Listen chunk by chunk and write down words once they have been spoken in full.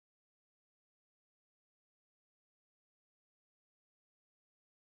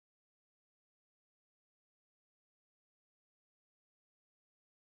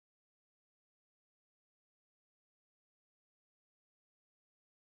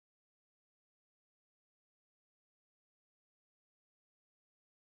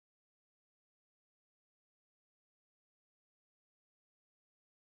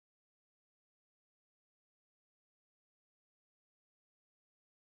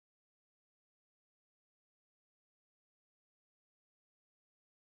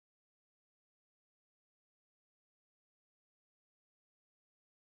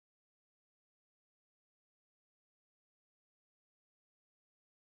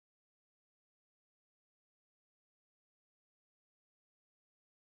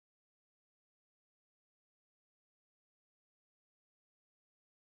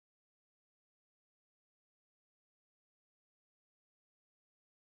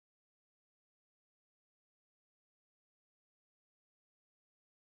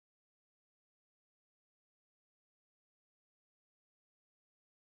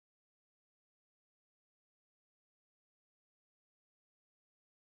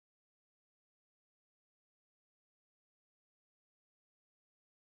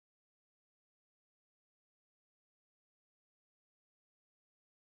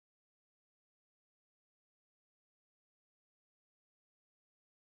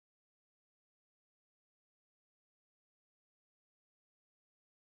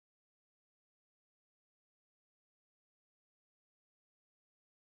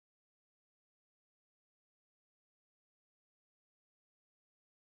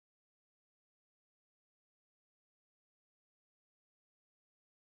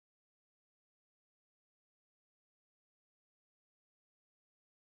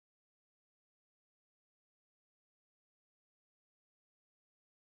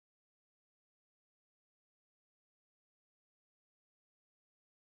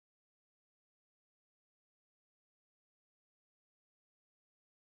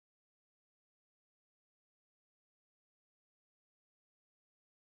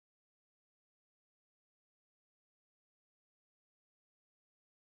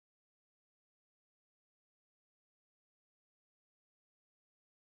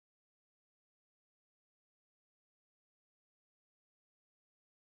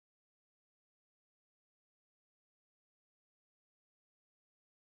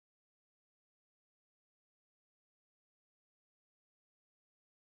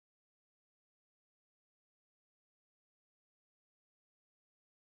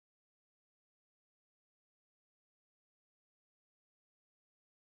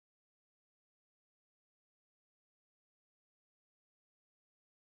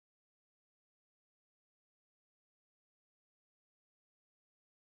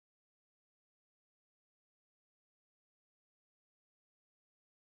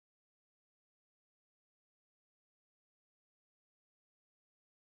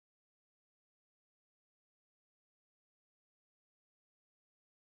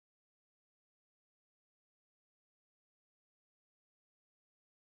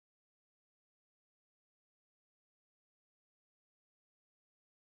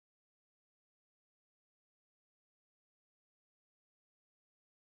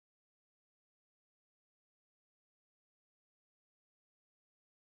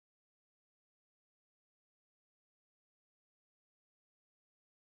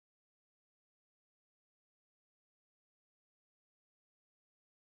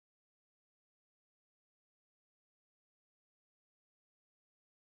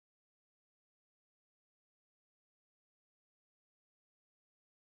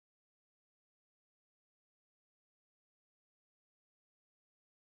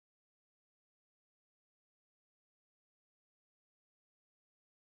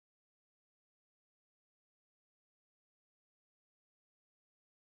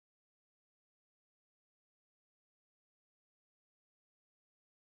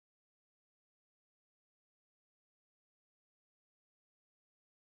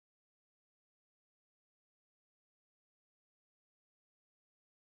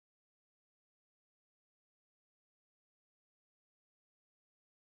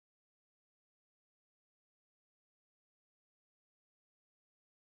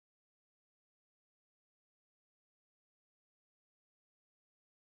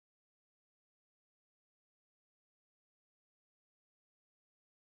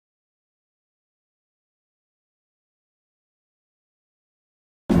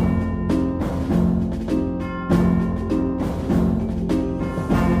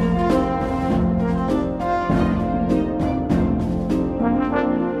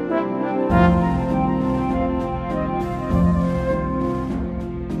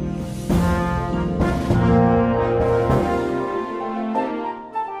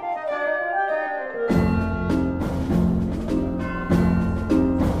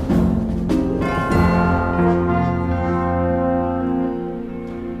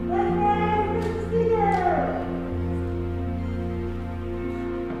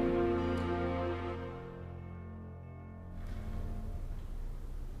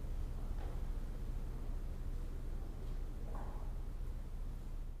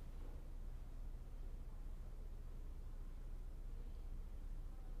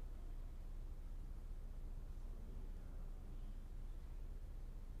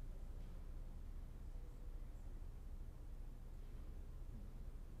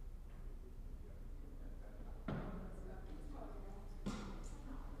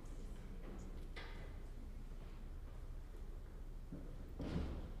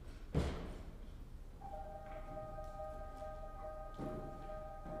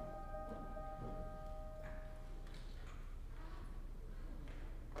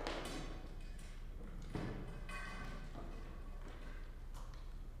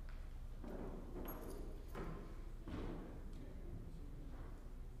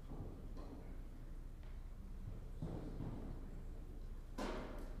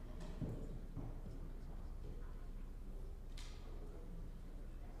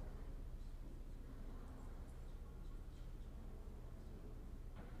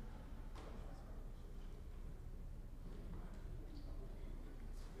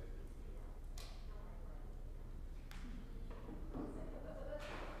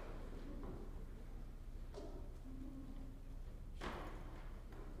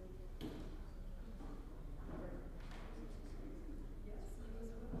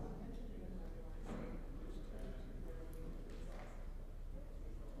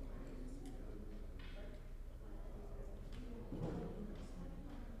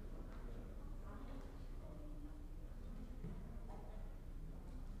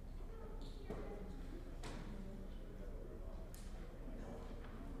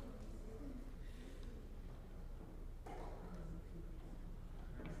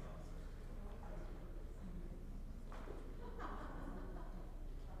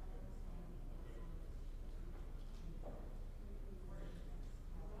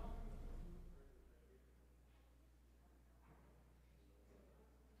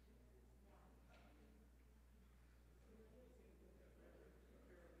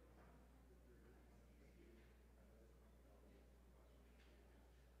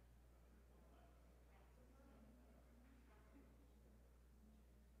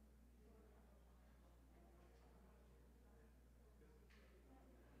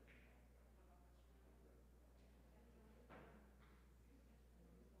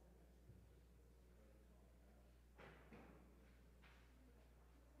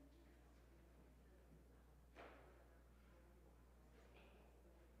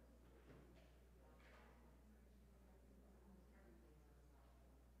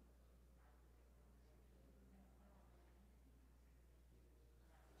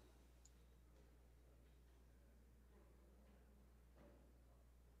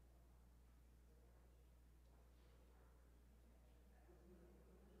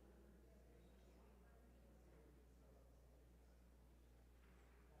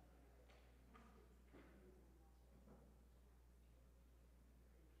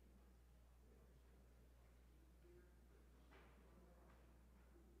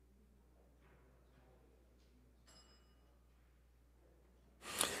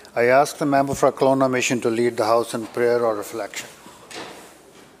I ask the member for Kelowna Mission to lead the House in prayer or reflection.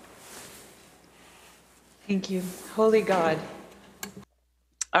 Thank you. Holy God,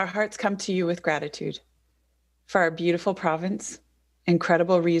 our hearts come to you with gratitude for our beautiful province,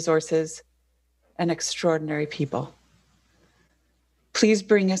 incredible resources, and extraordinary people. Please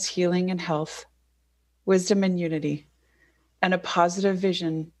bring us healing and health, wisdom and unity, and a positive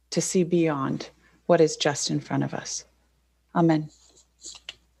vision to see beyond what is just in front of us. Amen.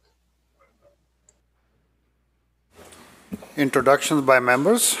 Introductions by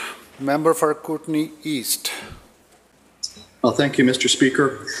members. Member for Kootenay East. Well, thank you, Mr.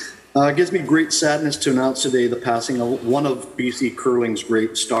 Speaker. It gives me great sadness to announce today the passing of one of BC curling's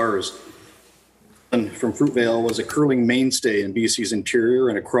great stars. From Fruitvale was a curling mainstay in BC's interior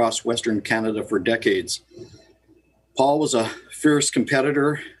and across Western Canada for decades. Paul was a fierce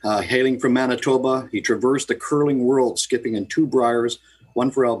competitor, hailing from Manitoba. He traversed the curling world, skipping in 2 Briers,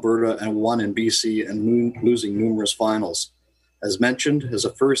 1 for Alberta and 1 in BC, and losing numerous finals. As mentioned, as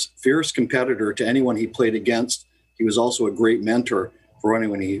a fierce competitor to anyone he played against, he was also a great mentor for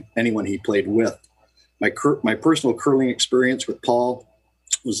anyone he played with. My personal curling experience with Paul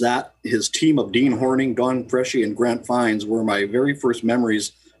was that his team of Dean Horning, Don Freshy, and Grant Fines were my very first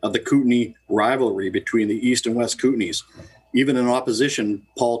memories of the Kootenay rivalry between the East and West Kootenays. Even in opposition,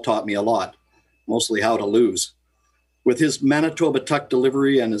 Paul taught me a lot, mostly how to lose. With his Manitoba tuck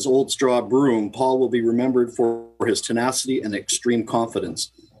delivery and his old straw broom, Paul will be remembered for his tenacity and extreme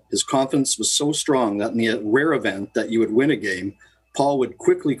confidence. His confidence was so strong that in the rare event that you would win a game, Paul would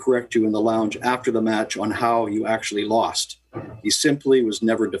quickly correct you in the lounge after the match on how you actually lost. He simply was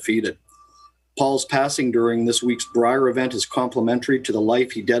never defeated. Paul's passing during this week's Brier event is complimentary to the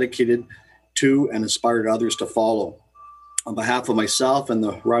life he dedicated to and inspired others to follow. On behalf of myself and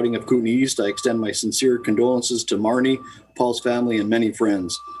the riding of Kootenay East, I extend my sincere condolences to Marnie, Paul's family, and many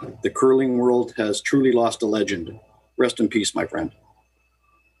friends. The curling world has truly lost a legend. Rest in peace, my friend.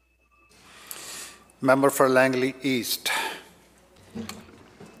 Member for Langley East.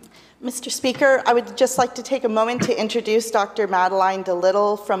 Mr. Speaker, I would just like to take a moment to introduce Dr. Madeline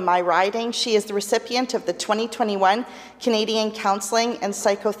DeLittle from my riding. She is the recipient of the 2021 Canadian Counselling and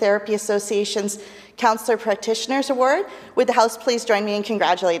Psychotherapy Association's Counselor Practitioners Award. Would the House please join me in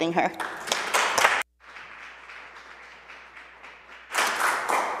congratulating her?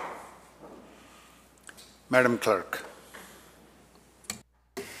 Madam Clerk.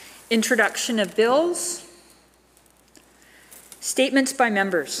 Introduction of bills. Statements by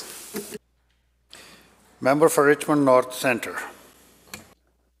members. Member for Richmond North Centre.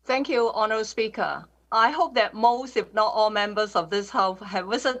 Thank you, Honourable Speaker. I hope that most, if not all, members of this House have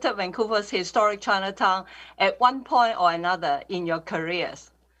visited Vancouver's historic Chinatown at one point or another in your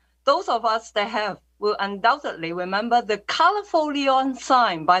careers. Those of us that have will undoubtedly remember the colourful neon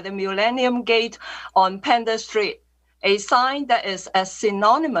sign by the Millennium Gate on Pender Street, a sign that is as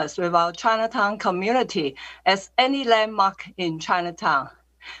synonymous with our Chinatown community as any landmark in Chinatown,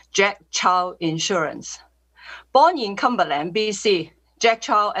 Jack Chow Insurance. Born in Cumberland, BC, Jack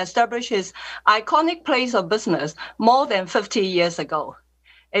Chow established his iconic place of business more than 50 years ago.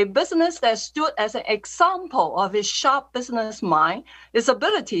 A business that stood as an example of his sharp business mind, his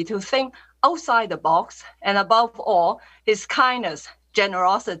ability to think outside the box, and above all, his kindness,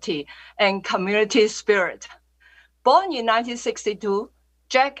 generosity, and community spirit. Born in 1962,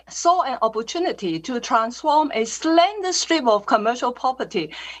 Jack saw an opportunity to transform a slender strip of commercial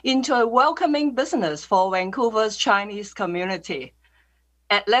property into a welcoming business for Vancouver's Chinese community.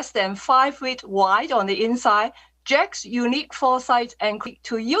 At less than 5 feet wide on the inside, Jack's unique foresight and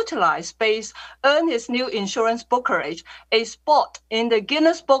to utilize space earned his new insurance brokerage a spot in the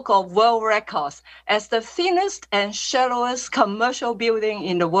Guinness Book of World Records as the thinnest and shallowest commercial building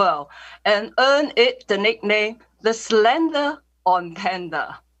in the world, and earned it the nickname the Slender on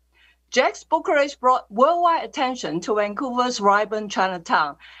Tender. Jack's brokerage brought worldwide attention to Vancouver's vibrant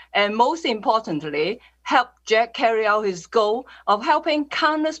Chinatown, and most importantly, helped Jack carry out his goal of helping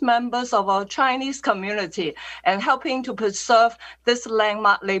countless members of our Chinese community and helping to preserve this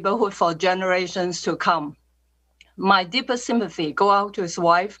landmark neighborhood for generations to come. My deepest sympathy go out to his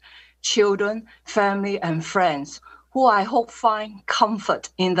wife, children, family, and friends, who I hope find comfort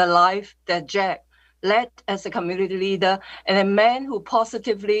in the life that Jack led as a community leader and a man who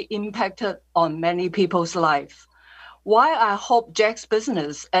positively impacted on many people's lives. While I hope Jack's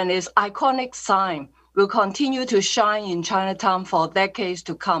business and his iconic sign will continue to shine in Chinatown for decades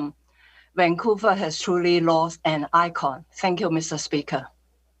to come, Vancouver has truly lost an icon. Thank you, Mr. Speaker.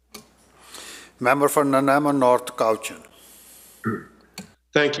 Member for Nanaimo North Cowichan.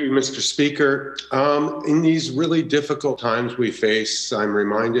 Thank you, Mr. Speaker. In these really difficult times we face, I'm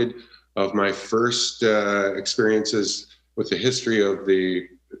reminded of my first experiences with the history of the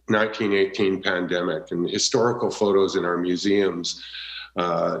 1918 pandemic and historical photos in our museums,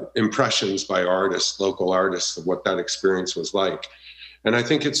 impressions by artists, local artists, of what that experience was like. And I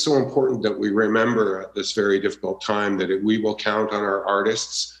think it's so important that we remember at this very difficult time that we will count on our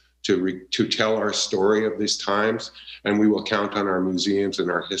artists to tell our story of these times, and we will count on our museums and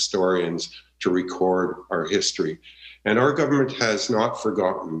our historians to record our history. And our government has not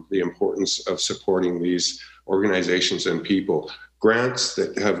forgotten the importance of supporting these organizations and people. Grants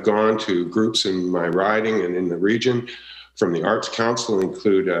that have gone to groups in my riding and in the region from the Arts Council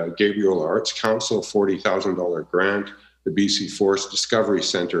include Gabriel Arts Council, $40,000 grant, the BC Forest Discovery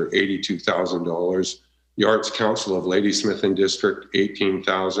Centre, $82,000, the Arts Council of Ladysmith and District,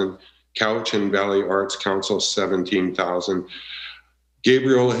 $18,000, Cowichan Valley Arts Council, $17,000,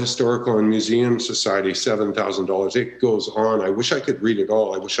 Gabriel Historical and Museum Society, $7,000. It goes on. I wish I could read it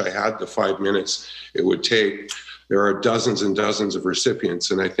all. I wish I had the 5 minutes it would take. There are dozens and dozens of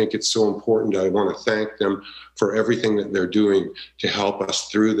recipients, and I think it's so important. I want to thank them for everything that they're doing to help us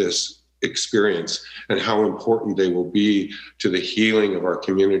through this experience and how important they will be to the healing of our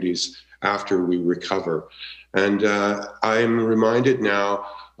communities after we recover. And I'm reminded now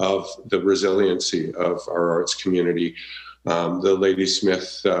of the resiliency of our arts community. The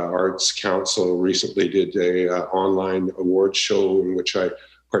Ladysmith Arts Council recently did an online award show in which I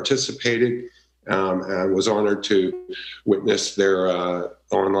participated and was honored to witness their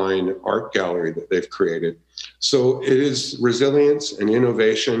online art gallery that they've created. So it is resilience and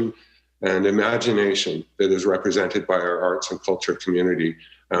innovation and imagination that is represented by our arts and culture community.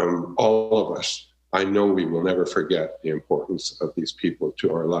 All of us, I know we will never forget the importance of these people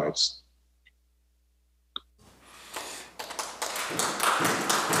to our lives.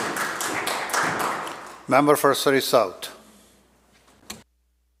 Member for Surrey South.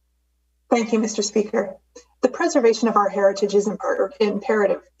 Thank you, Mr. Speaker. The preservation of our heritage is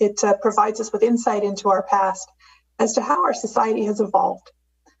imperative. It provides us with insight into our past as to how our society has evolved.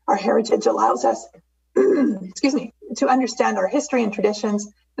 Our heritage allows us, to understand our history and traditions,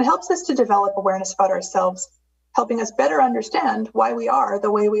 and helps us to develop awareness about ourselves, helping us better understand why we are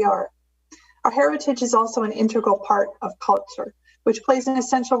the way we are. Our heritage is also an integral part of culture, which plays an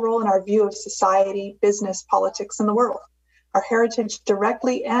essential role in our view of society, business, politics, and the world. Our heritage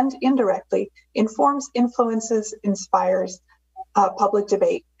directly and indirectly informs, influences, inspires public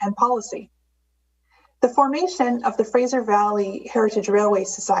debate and policy. The formation of the Fraser Valley Heritage Railway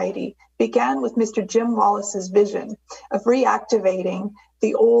Society began with Mr. Jim Wallace's vision of reactivating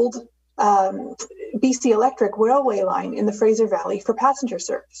the old BC Electric railway line in the Fraser Valley for passenger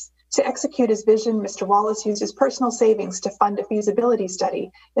service. To execute his vision, Mr. Wallace used his personal savings to fund a feasibility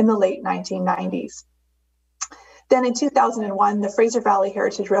study in the late 1990s. Then in 2001, the Fraser Valley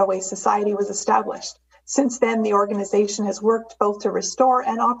Heritage Railway Society was established. Since then, the organization has worked both to restore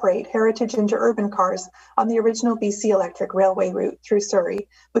and operate heritage interurban cars on the original BC Electric Railway route through Surrey,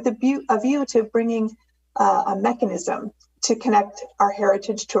 with a view to bringing a mechanism to connect our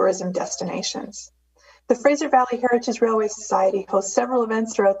heritage tourism destinations. The Fraser Valley Heritage Railway Society hosts several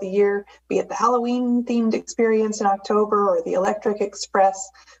events throughout the year, be it the Halloween-themed experience in October or the Electric Express,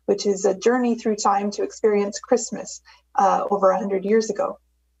 which is a journey through time to experience Christmas over 100 years ago.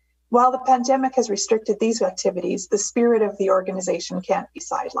 While the pandemic has restricted these activities, the spirit of the organization can't be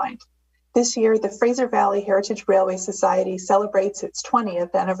sidelined. This year, the Fraser Valley Heritage Railway Society celebrates its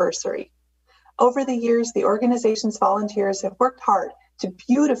 20th anniversary. Over the years, the organization's volunteers have worked hard to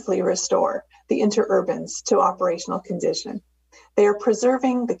beautifully restore the interurbans to operational condition. They are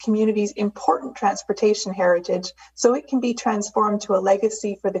preserving the community's important transportation heritage so it can be transformed to a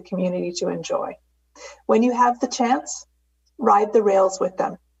legacy for the community to enjoy. When you have the chance, ride the rails with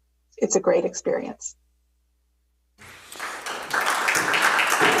them. It's a great experience.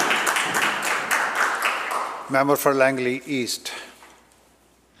 Member for Langley East.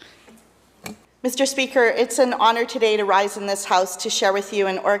 Mr. Speaker, it's an honor today to rise in this House to share with you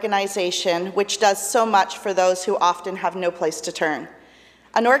an organization which does so much for those who often have no place to turn.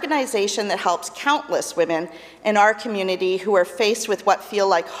 An organization that helps countless women in our community who are faced with what feel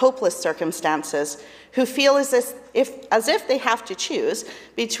like hopeless circumstances, who feel as if they have to choose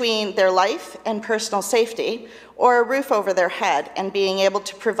between their life and personal safety or a roof over their head and being able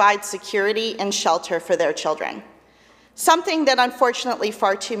to provide security and shelter for their children. Something that unfortunately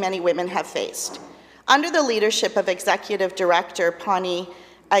far too many women have faced. Under the leadership of Executive Director Pawnee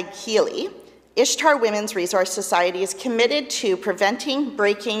Aghili, Ishtar Women's Resource Society is committed to preventing,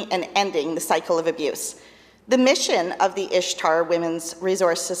 breaking, and ending the cycle of abuse. The mission of the Ishtar Women's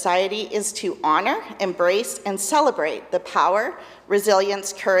Resource Society is to honor, embrace, and celebrate the power,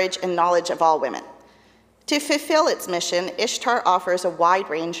 resilience, courage, and knowledge of all women. To fulfill its mission, Ishtar offers a wide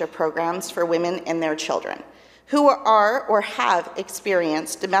range of programs for women and their children who are or have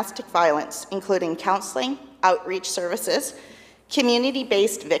experienced domestic violence, including counseling, outreach services,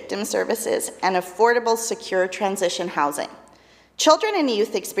 community-based victim services, and affordable, secure transition housing. Children and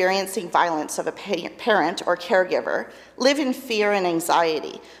youth experiencing violence of a parent or caregiver live in fear and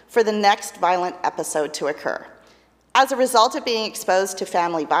anxiety for the next violent episode to occur. As a result of being exposed to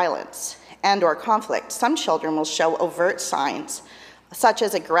family violence and/or conflict, some children will show overt signs such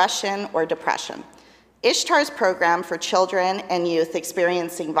as aggression or depression. Ishtar's program for children and youth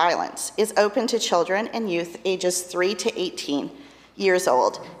experiencing violence is open to children and youth ages 3 to 18 years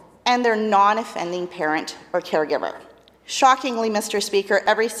old and their non-offending parent or caregiver. Shockingly, Mr. Speaker,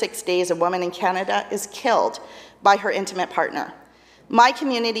 every 6 days a woman in Canada is killed by her intimate partner. My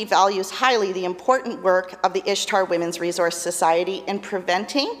community values highly the important work of the Ishtar Women's Resource Society in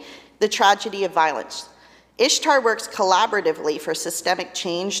preventing the tragedy of violence. Ishtar works collaboratively for systemic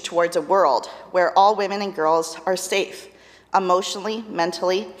change towards a world where all women and girls are safe, emotionally,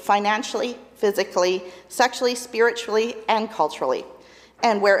 mentally, financially, physically, sexually, spiritually, and culturally,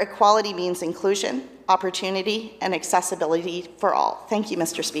 and where equality means inclusion, opportunity, and accessibility for all. Thank you,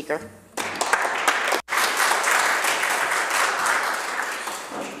 Mr. Speaker.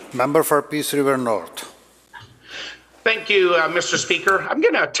 Member for Peace River North. Thank you, Mr. Speaker. I'm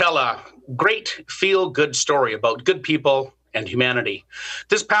going to tell a great feel-good story about good people and humanity.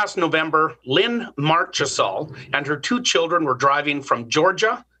 This past November, Lynn Marchesal and her 2 children were driving from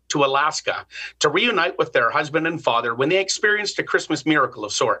Georgia to Alaska to reunite with their husband and father when they experienced a Christmas miracle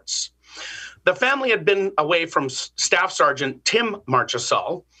of sorts. The family had been away from Staff Sergeant Tim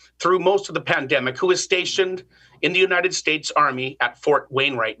Marchesal through most of the pandemic, who was stationed in the United States Army at Fort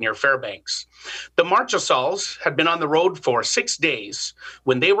Wainwright near Fairbanks. The Marchesals had been on the road for 6 days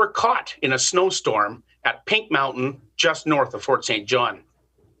when they were caught in a snowstorm at Pink Mountain, just north of Fort St. John.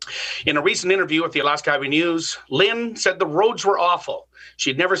 In a recent interview with the Alaska Highway News, Lynn said the roads were awful.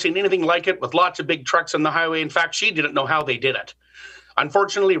 She'd never seen anything like it, with lots of big trucks on the highway. In fact, she didn't know how they did it.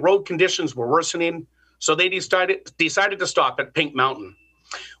 Unfortunately, road conditions were worsening, so they decided to stop at Pink Mountain.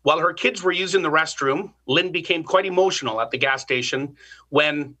 While her kids were using the restroom, Lynn became quite emotional at the gas station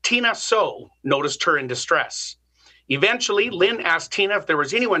when Tina So noticed her in distress. Eventually, Lynn asked Tina if there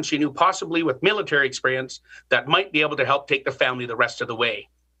was anyone she knew, possibly with military experience, that might be able to help take the family the rest of the way.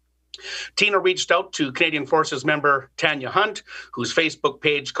 Tina reached out to Canadian Forces member Tanya Hunt, whose Facebook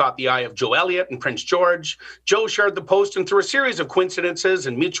page caught the eye of Joe Elliott and Prince George. Joe shared the post, and through a series of coincidences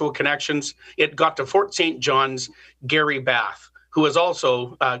and mutual connections, it got to Fort St. John's Gary Bath, who is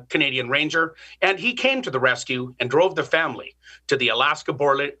also a Canadian Ranger, and he came to the rescue and drove the family to the Alaska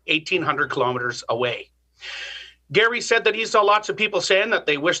border 1,800 kilometers away. Gary said that he saw lots of people saying that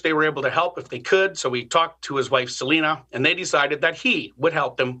they wish they were able to help if they could, so he talked to his wife, Selena, and they decided that he would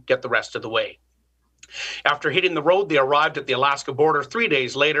help them get the rest of the way. After hitting the road, they arrived at the Alaska border 3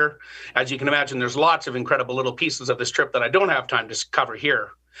 days later. As you can imagine, there's lots of incredible little pieces of this trip that I don't have time to cover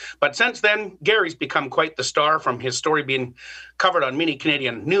here. But since then, Gary's become quite the star, from his story being covered on many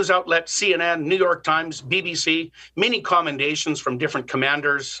Canadian news outlets, CNN, New York Times, BBC, many commendations from different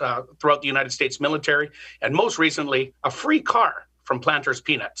commanders throughout the United States military, and most recently, a free car from Planters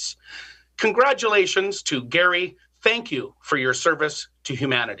Peanuts. Congratulations to Gary. Thank you for your service to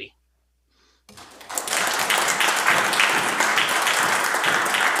humanity.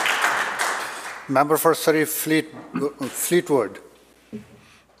 Member for Surrey Fleetwood.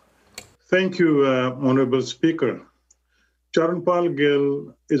 Thank you, Honorable Speaker. Charanpal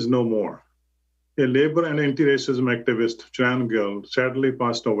Gill is no more. A labor and anti-racism activist, Charan Gill, sadly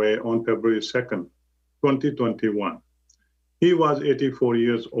passed away on February 2nd, 2021. He was 84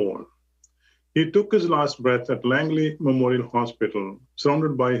 years old. He took his last breath at Langley Memorial Hospital,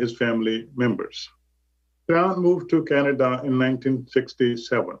 surrounded by his family members. Charan moved to Canada in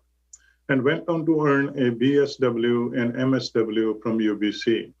 1967 and went on to earn a BSW and MSW from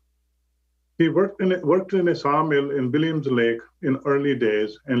UBC. He worked in a sawmill in Williams Lake in early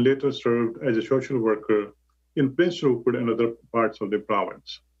days and later served as a social worker in Prince Rupert and other parts of the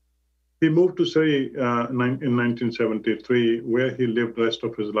province. He moved to Surrey in 1973, where he lived the rest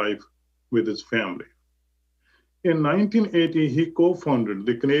of his life with his family. In 1980, he co-founded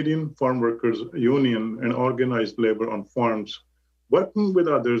the Canadian Farm Workers Union and organized labor on farms, working with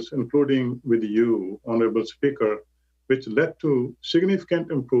others, including with you, Honorable Speaker, which led to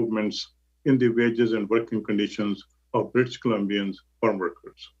significant improvements in the wages and working conditions of British Columbian farm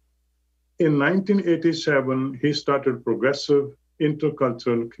workers. In 1987, he started Progressive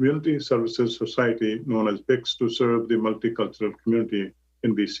Intercultural Community Services Society, known as PICS, to serve the multicultural community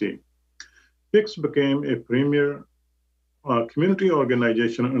in BC. PICS became a premier community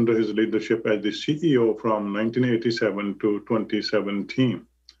organization under his leadership as the CEO from 1987 to 2017.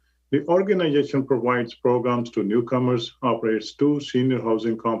 The organization provides programs to newcomers, operates 2 senior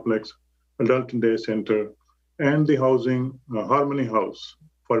housing complex, adult day center, and the housing Harmony House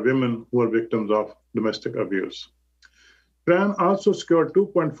for women who are victims of domestic abuse. Tran also secured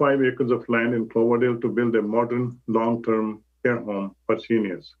 2.5 acres of land in Cloverdale to build a modern long-term care home for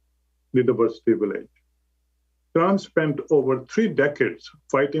seniors, the Diversity Village. Tran spent over 3 decades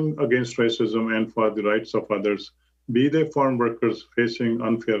fighting against racism and for the rights of others, be they farm workers facing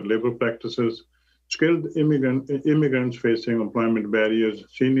unfair labor practices, skilled immigrants facing employment barriers,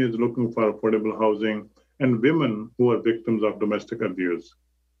 seniors looking for affordable housing, and women who are victims of domestic abuse.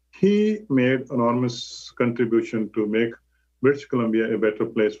 He made enormous contribution to make British Columbia a better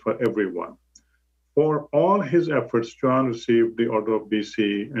place for everyone. For all his efforts, Tran received the Order of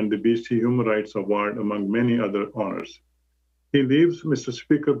BC and the BC Human Rights Award, among many other honors. He leaves, Mr.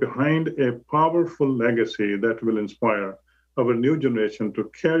 Speaker, behind a powerful legacy that will inspire our new generation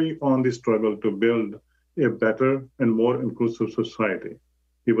to carry on the struggle to build a better and more inclusive society.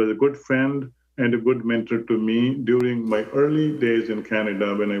 He was a good friend and a good mentor to me during my early days in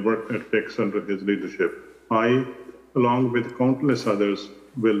Canada when I worked at PICS under his leadership. I, along with countless others,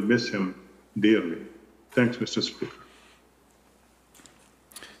 will miss him dearly. Thanks, Mr. Speaker.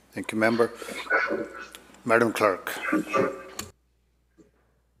 Thank you, Member. Madam Clerk.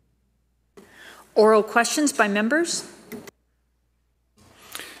 Oral questions by members.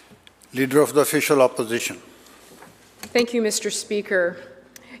 Leader of the Official Opposition. Thank you, Mr. Speaker.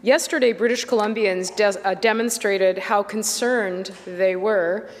 Yesterday, British Columbians demonstrated how concerned they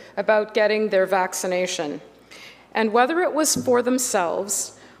were about getting their vaccination. And whether it was for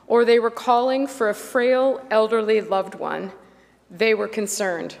themselves or they were calling for a frail, elderly loved one, they were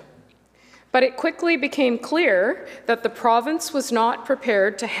concerned. But it quickly became clear that the province was not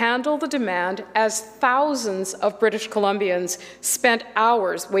prepared to handle the demand, as thousands of British Columbians spent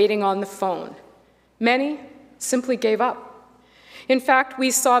hours waiting on the phone. Many simply gave up. In fact,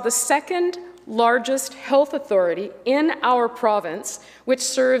 we saw the second largest health authority in our province, which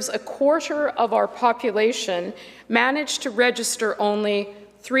serves a quarter of our population, manage to register only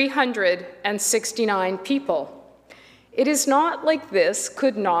 369 people. It is not like this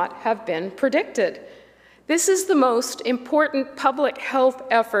could not have been predicted. This is the most important public health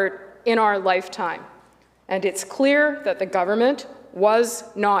effort in our lifetime, and it's clear that the government was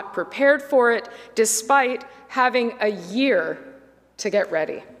not prepared for it, despite having a year to get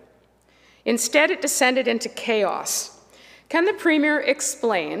ready. Instead, it descended into chaos. Can the Premier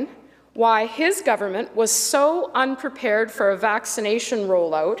explain why his government was so unprepared for a vaccination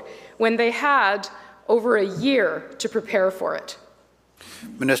rollout when they had over a year to prepare for it?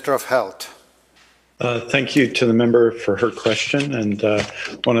 Minister of Health. Thank you to the member for her question, and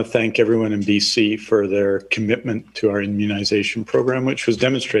want to thank everyone in BC for their commitment to our immunization program, which was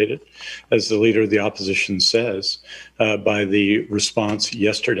demonstrated, as the Leader of the Opposition says, by the response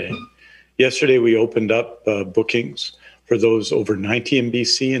yesterday. Yesterday, we opened up bookings for those over 90 in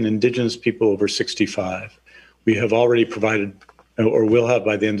BC and Indigenous people over 65. We have already provided, or will have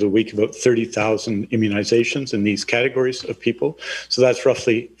by the end of the week, about 30,000 immunizations in these categories of people. So that's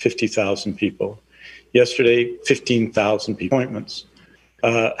roughly 50,000 people. Yesterday, 15,000 appointments.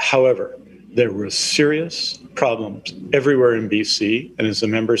 However, there were serious problems everywhere in BC, and as the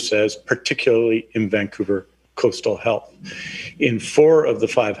member says, particularly in Vancouver Coastal Health. In 4 of the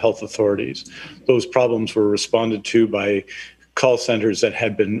 5 health authorities, those problems were responded to by call centers that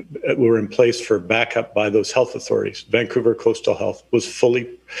were in place for backup by those health authorities. Vancouver Coastal Health was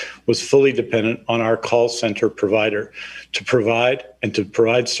fully dependent on our call center provider to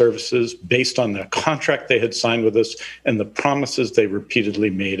provide services based on the contract they had signed with us and the promises they repeatedly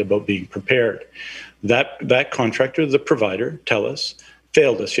made about being prepared. That contractor, the provider, TELUS,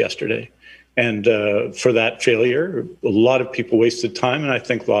 failed us yesterday. And for that failure, a lot of people wasted time and I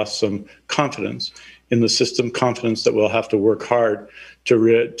think lost some confidence in the system, confidence that we'll have to work hard to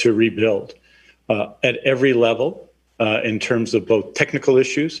rebuild at every level in terms of both technical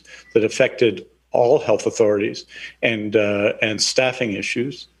issues that affected all health authorities and staffing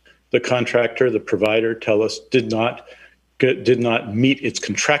issues. The contractor, the provider, TELUS did not meet its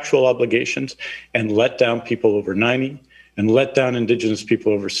contractual obligations and let down people over 90 and let down Indigenous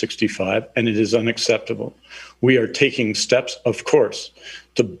people over 65, and it is unacceptable. We are taking steps, of course,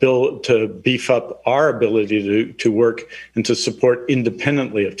 to beef up our ability to work and to support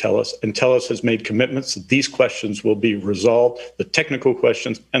independently of TELUS. And TELUS has made commitments that these questions will be resolved, the technical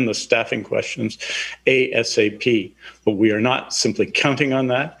questions and the staffing questions, ASAP. But we are not simply counting on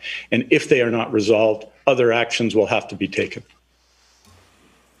that. And if they are not resolved, other actions will have to be taken.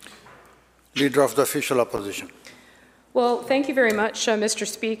 Leader of the Official Opposition. Well, thank you very much, Mr.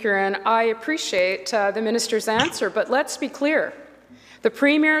 Speaker, and I appreciate the minister's answer, but let's be clear. The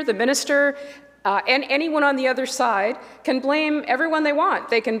Premier, the Minister, and anyone on the other side can blame everyone they want.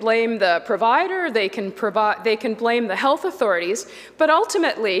 They can blame the provider, they can blame the health authorities, but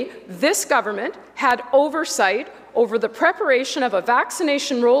ultimately, this government had oversight over the preparation of a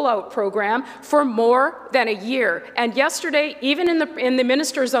vaccination rollout program for more than a year. And yesterday, even in the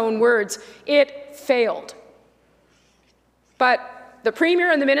minister's own words, it failed. But the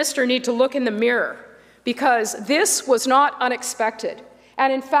Premier and the Minister need to look in the mirror, because this was not unexpected.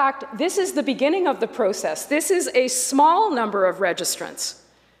 And in fact, this is the beginning of the process. This is a small number of registrants.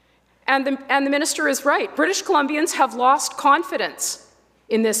 And the Minister is right. British Columbians have lost confidence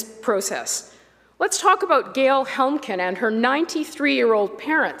in this process. Let's talk about Gail Helmkin and her 93-year-old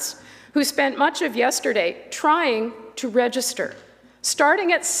parents, who spent much of yesterday trying to register.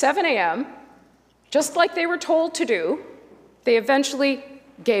 Starting at 7 a.m., just like they were told to do, they eventually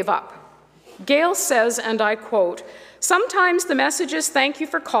gave up. Gail says, and I quote, "Sometimes the message is thank you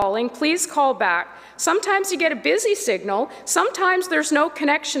for calling, please call back. Sometimes you get a busy signal, sometimes there's no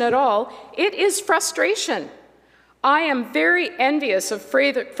connection at all. It is frustration. I am very envious of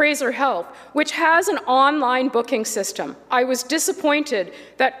Fraser Health, which has an online booking system. I was disappointed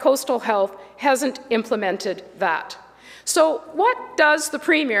that Coastal Health hasn't implemented that." So what does the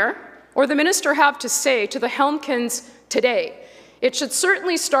Premier or the Minister have to say to the Helmkins today? It should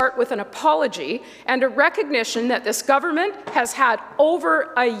certainly start with an apology and a recognition that this government has had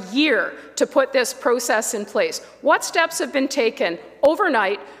over a year to put this process in place. What steps have been taken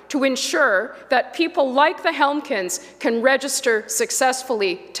overnight to ensure that people like the Helmkins can register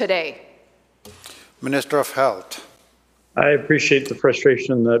successfully today? Minister of Health. I appreciate the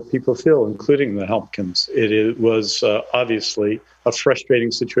frustration that people feel, including the Helmkins. It was obviously a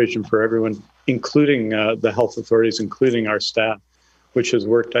frustrating situation for everyone, including the health authorities, including our staff, which has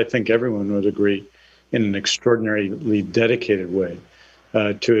worked, I think everyone would agree, in an extraordinarily dedicated way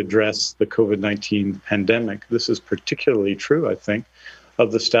to address the COVID-19 pandemic. This is particularly true, I think,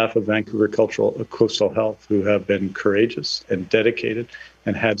 of the staff of Vancouver Coastal Health, who have been courageous and dedicated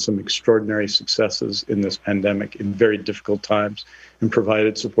and had some extraordinary successes in this pandemic in very difficult times and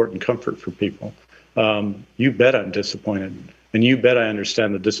provided support and comfort for people. You bet I'm disappointed, and you bet I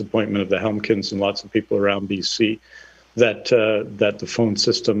understand the disappointment of the Helmkins and lots of people around BC that the phone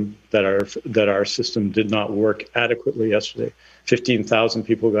system, that our system did not work adequately yesterday. 15,000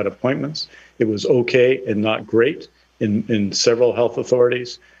 people got appointments. It was okay and not great in several health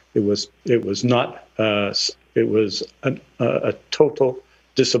authorities. It was a total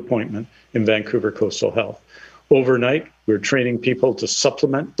disappointment in Vancouver Coastal Health. Overnight, we're training people to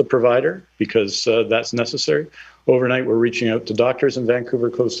supplement the provider because that's necessary. Overnight, we're reaching out to doctors in Vancouver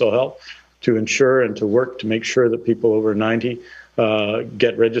Coastal Health to ensure and to work to make sure that people over 90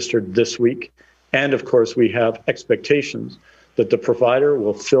 get registered this week. And of course, we have expectations that the provider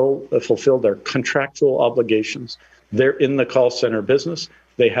will fulfill their contractual obligations. They're in the call center business.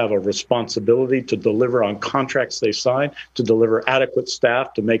 They have a responsibility to deliver on contracts they sign, to deliver adequate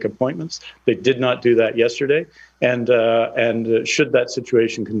staff to make appointments. They did not do that yesterday. And should that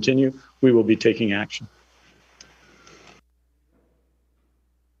situation continue, we will be taking action.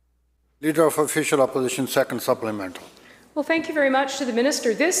 Leader of Official Opposition, second supplemental. Well, thank you very much to the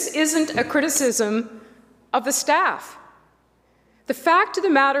Minister. This isn't a criticism of the staff. The fact of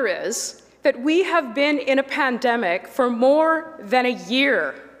the matter is that we have been in a pandemic for more than a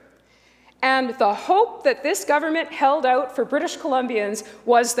year. And the hope that this government held out for British Columbians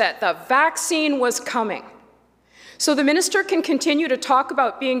was that the vaccine was coming. So the Minister can continue to talk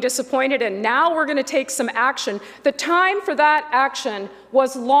about being disappointed, and now we're going to take some action. The time for that action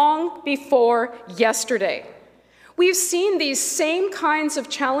was long before yesterday. We've seen these same kinds of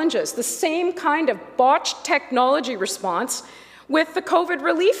challenges, the same kind of botched technology response with the COVID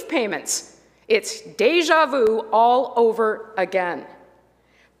relief payments. It's déjà vu all over again.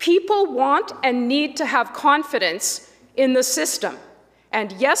 People want and need to have confidence in the system.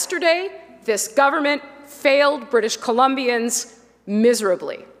 And yesterday, this government failed British Columbians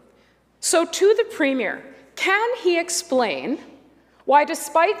miserably. So to the Premier, can he explain why,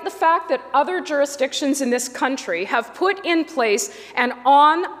 despite the fact that other jurisdictions in this country have put in place an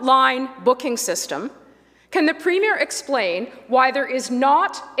online booking system, can the Premier explain why there is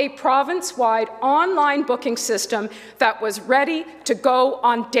not a province-wide online booking system that was ready to go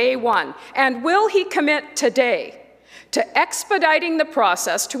on day one? And will he commit today to expediting the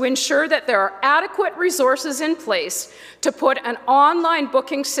process to ensure that there are adequate resources in place to put an online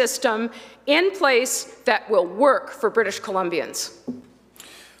booking system in place that will work for British Columbians?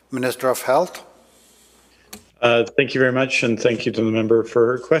 Minister of Health. Thank you very much, and thank you to the member for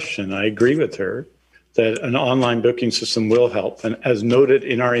her question. I agree with her that an online booking system will help. And as noted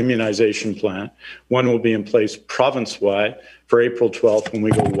in our immunization plan, one will be in place province-wide for April 12th when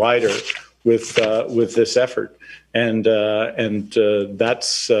we go wider with this effort. And that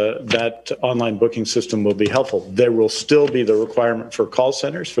online booking system will be helpful. There will still be the requirement for call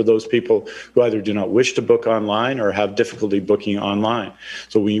centers for those people who either do not wish to book online or have difficulty booking online.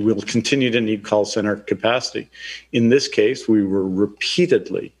 So we will continue to need call center capacity. In this case, we were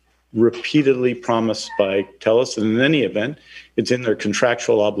repeatedly promised by TELUS, and in any event, it's in their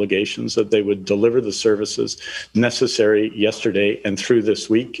contractual obligations that they would deliver the services necessary yesterday and through this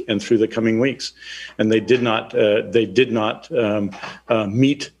week and through the coming weeks. And they did not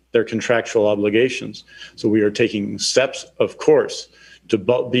meet their contractual obligations. So we are taking steps, of course, to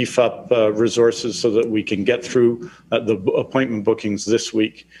beef up resources so that we can get through the appointment bookings this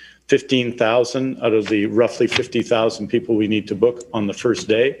week. 15,000 out of the roughly 50,000 people we need to book on the first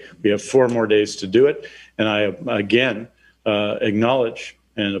day. We have 4 more days to do it. And I, again, acknowledge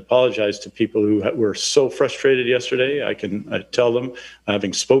and apologize to people who were so frustrated yesterday. I can tell them,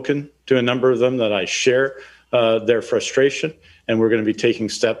 having spoken to a number of them, that I share their frustration, and we're going to be taking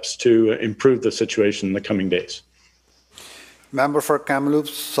steps to improve the situation in the coming days. Member for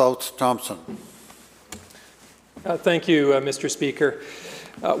Kamloops South Thompson. Thank you, Mr. Speaker.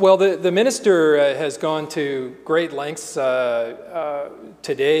 Well, the minister has gone to great lengths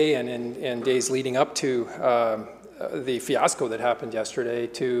today and in days leading up to the fiasco that happened yesterday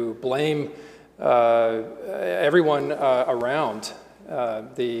to blame everyone around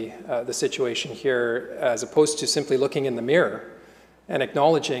the situation here, as opposed to simply looking in the mirror and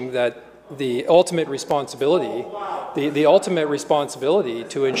acknowledging that the ultimate responsibility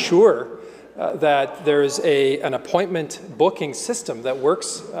to ensure that there's an appointment booking system that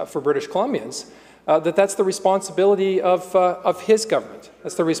works for British Columbians, that's the responsibility of his government.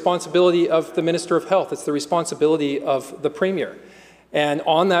 That's the responsibility of the Minister of Health. It's the responsibility of the Premier. And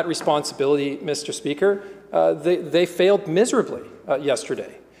on that responsibility, Mr. Speaker, they failed miserably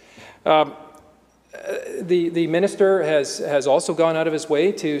yesterday. The minister has also gone out of his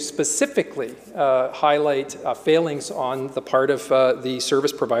way to specifically highlight failings on the part of the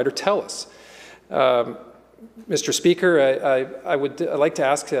service provider TELUS. Mr. Speaker, I would like to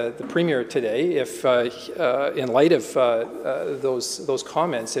ask the Premier today if, in light of those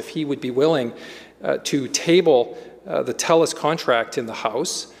comments, if he would be willing to table the TELUS contract in the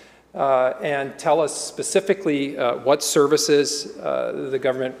House and tell us specifically what services the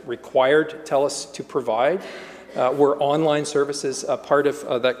government required TELUS to provide. Were online services a part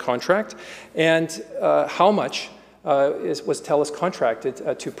of that contract? And how much was TELUS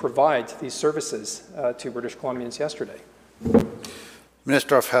contracted to provide these services to British Columbians yesterday?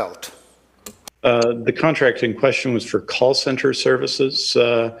 Minister of Health. The contract in question was for call center services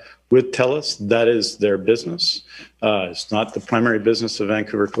with TELUS. That is their business. It's not the primary business of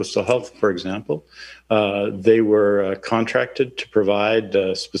Vancouver Coastal Health, for example. They were contracted to provide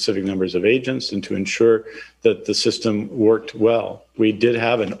specific numbers of agents and to ensure that the system worked well. We did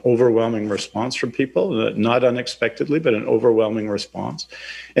have an overwhelming response from people, not unexpectedly, but an overwhelming response.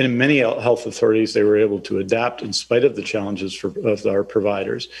 And in many health authorities, they were able to adapt in spite of the challenges of our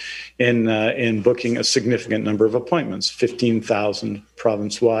providers in booking a significant number of appointments, 15,000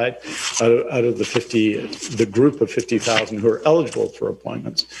 province-wide out of the group of 50,000 who are eligible for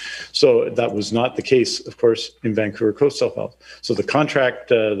appointments. So that was not the case, of course, in Vancouver Coastal Health. So the contract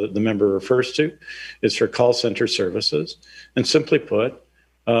that the member refers to is for call center services. And simply put,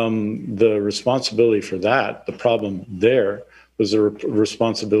 the responsibility for that, the problem there, was the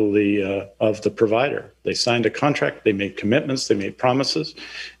responsibility of the provider. They signed a contract, they made commitments, they made promises,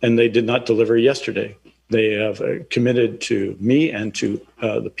 and they did not deliver yesterday. They have committed to me and to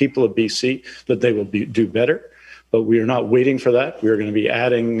the people of BC that they will do better. But we are not waiting for that. We are going to be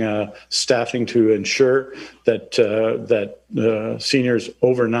adding staffing to ensure that seniors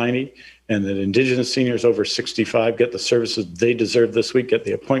over 90 and that Indigenous seniors over 65 get the services they deserve this week, get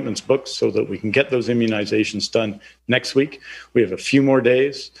the appointments booked so that we can get those immunizations done next week. We have a few more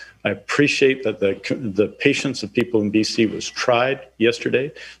days. I appreciate that the patience of people in BC was tried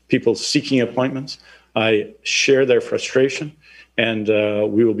yesterday, people seeking appointments. I share their frustration, and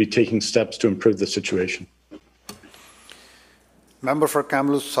we will be taking steps to improve the situation. Member for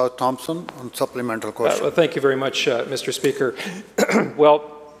Kamloops South Thompson on supplemental question. Well, thank you very much, Mr. Speaker.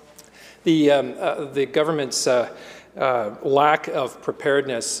 Well, the government's lack of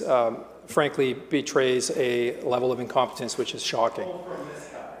preparedness, frankly, betrays a level of incompetence which is shocking.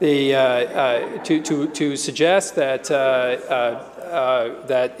 To suggest that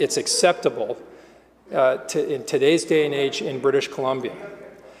that it's acceptable in today's day and age in British Columbia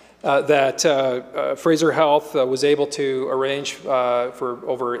that Fraser Health was able to arrange for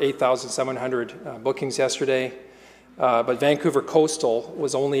over 8,700 bookings yesterday, but Vancouver Coastal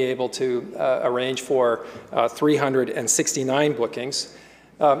was only able to arrange for 369 bookings,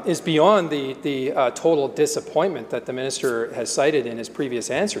 is beyond the total disappointment that the minister has cited in his previous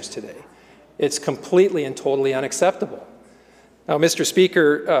answers today. It's completely and totally unacceptable. Now, Mr.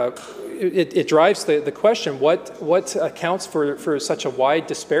 Speaker, it drives the question, what accounts for such a wide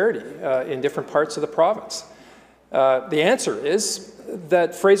disparity in different parts of the province? The answer is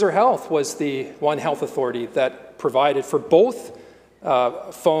that Fraser Health was the one health authority that provided for both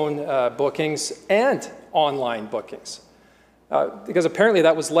phone bookings and online bookings, because apparently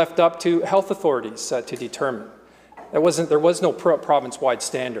that was left up to health authorities to determine. There was no province-wide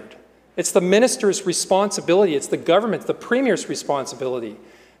standard. It's the minister's responsibility, it's the government, the premier's responsibility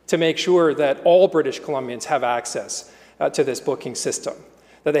to make sure that all British Columbians have access to this booking system,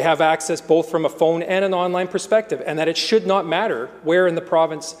 that they have access both from a phone and an online perspective, and that it should not matter where in the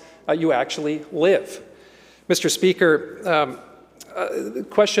province you actually live. Mr. Speaker,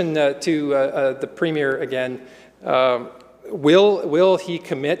 question to the Premier again. Will he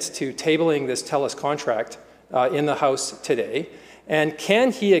commit to tabling this TELUS contract in the House today? And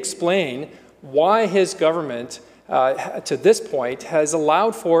can he explain why his government, to this point, has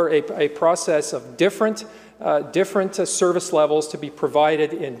allowed for a process of different service levels to be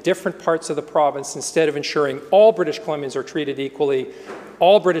provided in different parts of the province instead of ensuring all British Columbians are treated equally,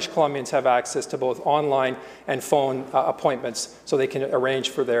 all British Columbians have access to both online and phone appointments so they can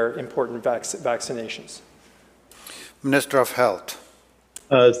arrange for their important vaccinations? Minister of Health.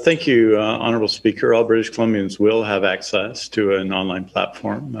 Thank you, Honourable Speaker. All British Columbians will have access to an online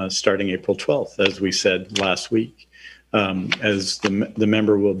platform starting April 12th, as we said last week. As the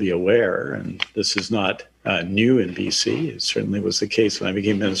member will be aware, and this is not new in BC, it certainly was the case when I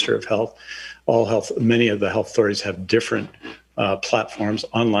became Minister of Health. Many of the health authorities have different platforms,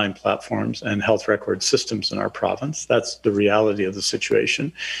 online platforms, and health record systems in our province. That's the reality of the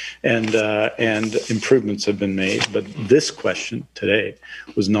situation, and improvements have been made. But this question today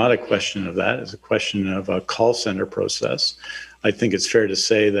was not a question of that. It's a question of a call center process. I think it's fair to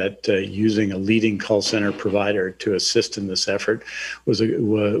say that using a leading call center provider to assist in this effort is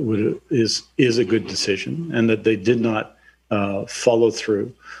a good decision, and that they did not follow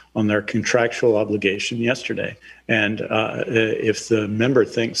through on their contractual obligation yesterday. And if the member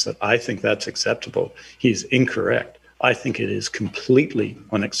thinks that I think that's acceptable, he's incorrect. I think it is completely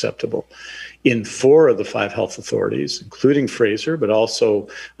unacceptable. In 4 of the 5 health authorities, including Fraser, but also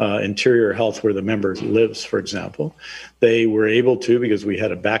Interior Health, where the member lives, for example, they were able to, because we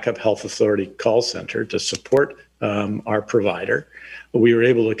had a backup health authority call center to support our provider, we were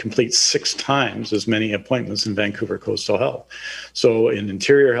able to complete 6 times as many appointments in Vancouver Coastal Health. So in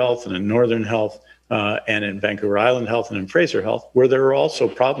Interior Health and in Northern Health, and in Vancouver Island Health and in Fraser Health, where there were also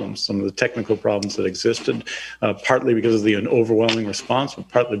problems, some of the technical problems that existed, partly because of the overwhelming response, but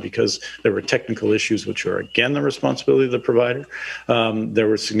partly because there were technical issues which are, again, the responsibility of the provider. There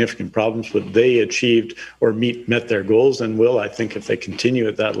were significant problems, but they achieved or met their goals, and will, I think, if they continue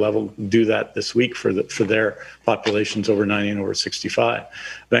at that level, do that this week for their populations over 90 and over 65.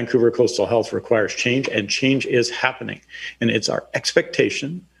 Vancouver Coastal Health requires change, and change is happening. And it's our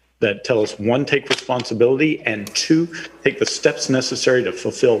expectation that TELUS, 1, take responsibility, and 2, take the steps necessary to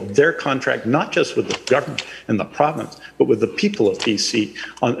fulfill their contract, not just with the government and the province, but with the people of BC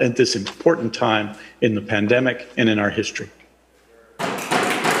at this important time in the pandemic and in our history.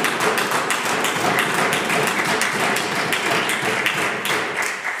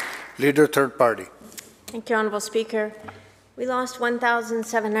 Leader, third party. Thank you, Honourable Speaker. We lost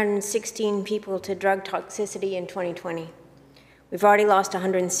 1,716 people to drug toxicity in 2020. We've already lost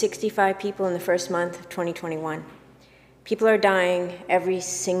 165 people in the first month of 2021. People are dying every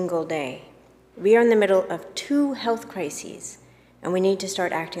single day. We are in the middle of 2 health crises, and we need to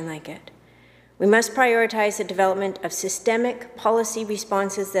start acting like it. We must prioritize the development of systemic policy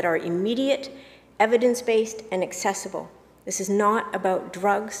responses that are immediate, evidence-based, and accessible. This is not about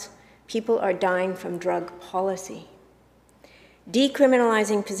drugs. People are dying from drug policy.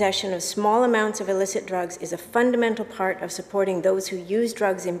 Decriminalizing possession of small amounts of illicit drugs is a fundamental part of supporting those who use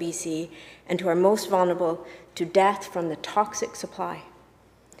drugs in BC and who are most vulnerable to death from the toxic supply.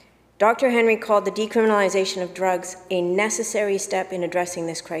 Dr. Henry called the decriminalization of drugs a necessary step in addressing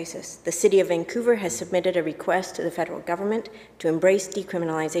this crisis. The City of Vancouver has submitted a request to the federal government to embrace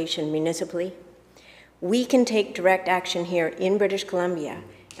decriminalization municipally. We can take direct action here in British Columbia,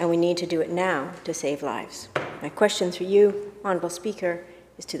 and we need to do it now to save lives. My question through you, Honourable Speaker,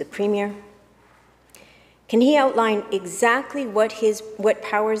 is to the Premier. Can he outline exactly what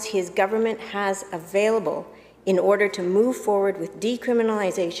powers his government has available in order to move forward with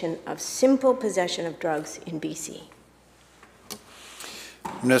decriminalization of simple possession of drugs in BC?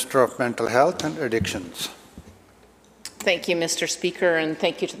 Minister of Mental Health and Addictions. Thank you, Mr. Speaker, and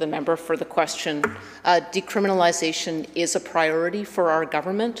thank you to the member for the question. Decriminalization is a priority for our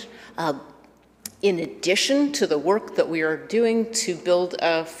government. In addition to the work that we are doing to build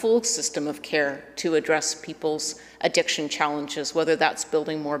a full system of care to address people's addiction challenges, whether that's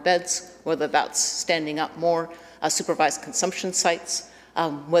building more beds, whether that's standing up more supervised consumption sites,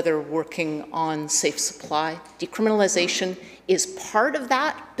 whether working on safe supply. Decriminalization is part of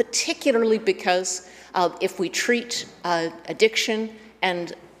that, particularly because if we treat addiction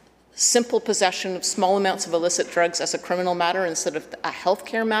and simple possession of small amounts of illicit drugs as a criminal matter instead of a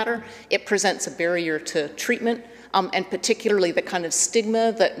healthcare matter, it presents a barrier to treatment, and particularly the kind of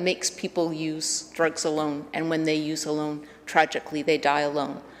stigma that makes people use drugs alone, and when they use alone, tragically, they die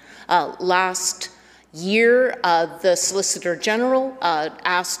alone. Last year, the Solicitor General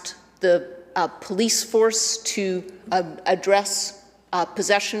asked the police force to address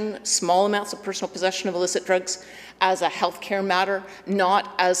small amounts of personal possession of illicit drugs as a healthcare matter,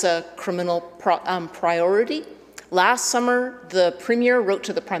 not as a criminal priority. Last summer, the Premier wrote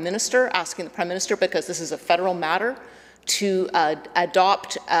to the Prime Minister, asking the Prime Minister, because this is a federal matter, to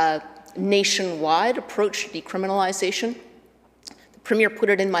adopt a nationwide approach to decriminalization. The Premier put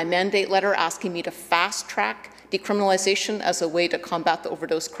it in my mandate letter, asking me to fast-track decriminalization as a way to combat the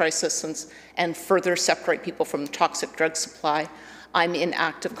overdose crisis and further separate people from the toxic drug supply. I'm in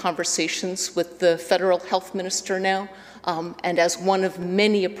active conversations with the federal health minister now, and as one of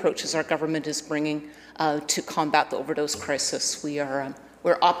many approaches our government is bringing to combat the overdose crisis, we're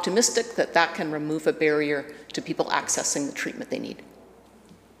optimistic that that can remove a barrier to people accessing the treatment they need.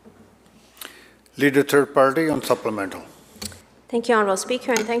 Leader Third Party on supplemental. Thank you, Honourable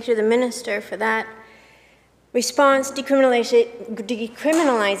Speaker, and thank you to the Minister for that response.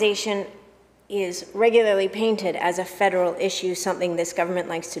 Decriminalization is regularly painted as a federal issue, something this government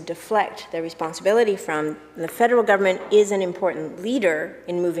likes to deflect their responsibility from. The federal government is an important leader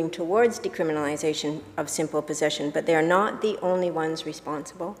in moving towards decriminalization of simple possession, but they are not the only ones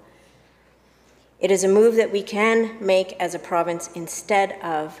responsible. It is a move that we can make as a province instead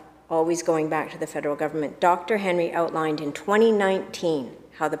of always going back to the federal government. Dr. Henry outlined in 2019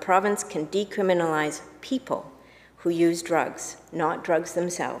 how the province can decriminalize people who use drugs, not drugs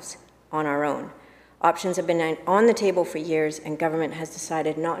themselves, on our own. Options have been on the table for years, and government has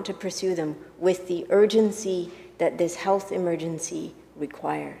decided not to pursue them with the urgency that this health emergency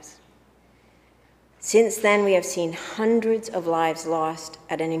requires. Since then, we have seen hundreds of lives lost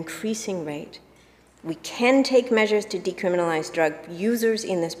at an increasing rate. We can take measures to decriminalize drug users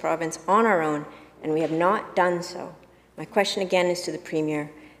in this province on our own, and we have not done so. My question again is to the Premier.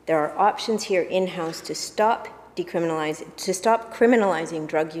 There are options here in-house to stop criminalizing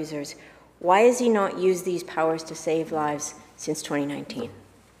drug users. Why has he not used these powers to save lives since 2019?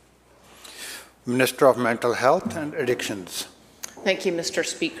 Minister of Mental Health and Addictions. Thank you, Mr.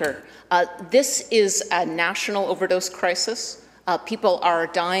 Speaker. This is a national overdose crisis. People are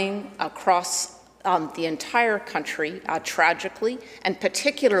dying across the entire country, tragically, and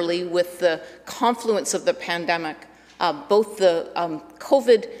particularly with the confluence of the pandemic, both the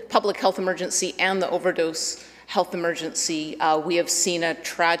COVID public health emergency and the overdose health emergency, we have seen a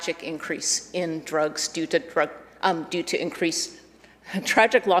tragic increase in drugs due to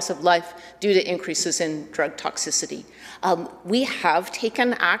tragic loss of life due to increases in drug toxicity. We have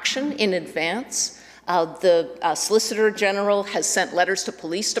taken action in advance. The Solicitor General has sent letters to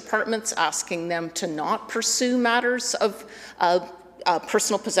police departments asking them to not pursue matters of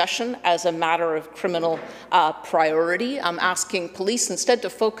personal possession as a matter of criminal priority. I'm asking police instead to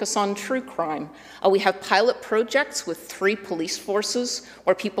focus on true crime. We have pilot projects with 3 police forces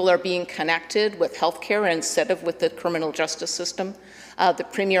where people are being connected with healthcare instead of with the criminal justice system. The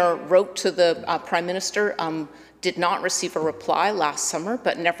Premier wrote to the Prime Minister, did not receive a reply last summer,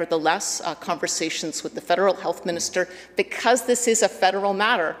 but nevertheless, conversations with the Federal Health Minister, because this is a federal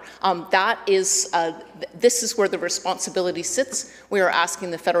matter, this is where the responsibility sits. We are asking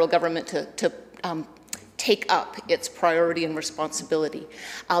the federal government to take up its priority and responsibility.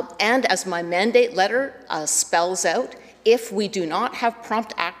 And as my mandate letter spells out, if we do not have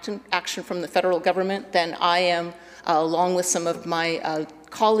prompt action from the federal government, then I am, along with some of my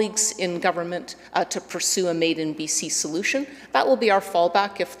colleagues in government, to pursue a Made in BC solution. That will be our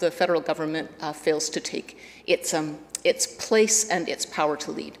fallback if the federal government fails to take its place and its power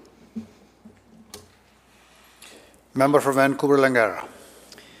to lead. Member for Vancouver-Langara.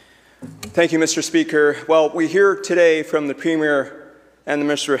 Thank you, Mr. Speaker. Well, we hear today from the Premier and the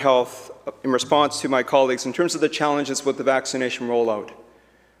Minister of Health in response to my colleagues in terms of the challenges with the vaccination rollout.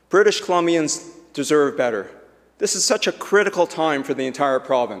 British Columbians deserve better. This is such a critical time for the entire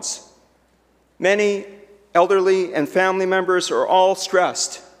province. Many elderly and family members are all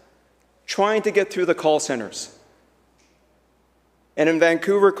stressed, trying to get through the call centers. And in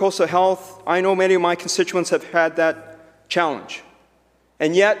Vancouver, Coastal Health, I know many of my constituents have had that challenge.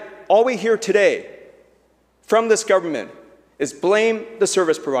 And yet, all we hear today from this government is blame the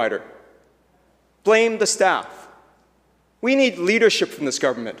service provider, blame the staff. We need leadership from this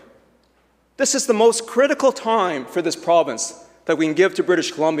government. This is the most critical time for this province that we can give to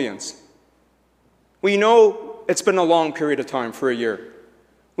British Columbians. We know it's been a long period of time for a year.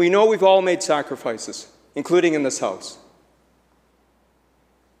 We know we've all made sacrifices, including in this House.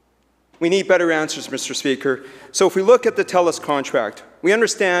 We need better answers, Mr. Speaker. So if we look at the TELUS contract, we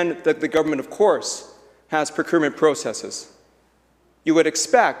understand that the government, of course, has procurement processes. You would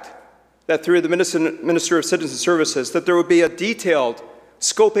expect that through the Minister of Citizen Services that there would be a detailed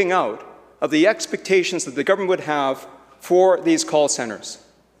scoping out of the expectations that the government would have for these call centers.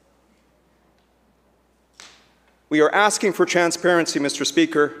 We are asking for transparency, Mr.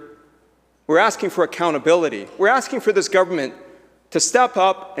 Speaker. We're asking for accountability. We're asking for this government to step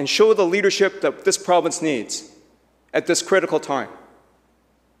up and show the leadership that this province needs at this critical time.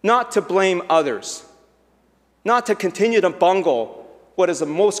 Not to blame others, not to continue to bungle what is the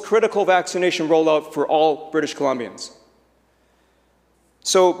most critical vaccination rollout for all British Columbians.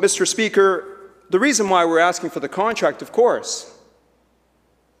 So, Mr. Speaker, the reason why we're asking for the contract, of course,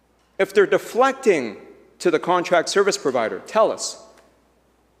 if they're deflecting to the contract service provider, TELUS,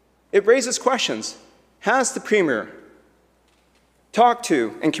 it raises questions. Has the Premier talked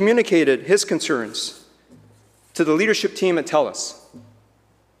to and communicated his concerns to the leadership team at TELUS?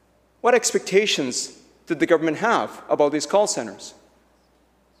 What expectations did the government have about these call centers?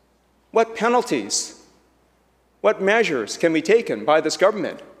 What penalties, what measures can be taken by this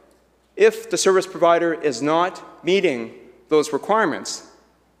government if the service provider is not meeting those requirements?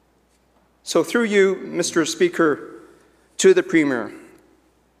 So through you, Mr. Speaker, to the Premier,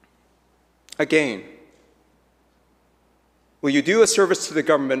 again, will you do a service to the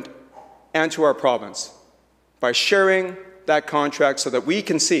government and to our province by sharing that contract so that we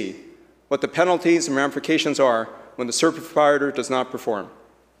can see what the penalties and ramifications are when the service provider does not perform?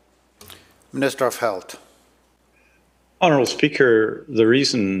 Minister of Health. Honourable Speaker, the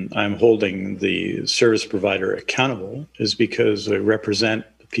reason I'm holding the service provider accountable is because I represent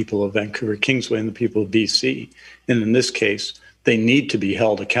the people of Vancouver Kingsway and the people of BC. And in this case, they need to be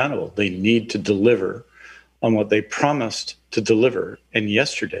held accountable. They need to deliver on what they promised to deliver, and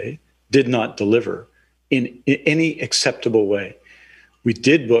yesterday did not deliver in any acceptable way. We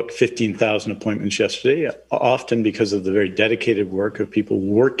did book 15,000 appointments yesterday, often because of the very dedicated work of people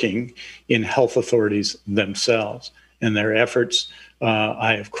working in health authorities themselves and their efforts.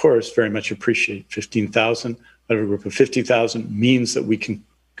 I, of course, very much appreciate 15,000 out of a group of 50,000 means that we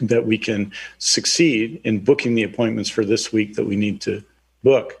can succeed in booking the appointments for this week that we need to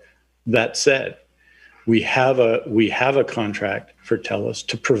book. That said, we have a contract for TELUS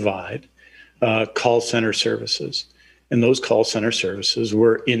to provide call center services. And those call center services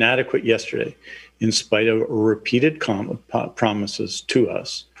were inadequate yesterday in spite of repeated promises to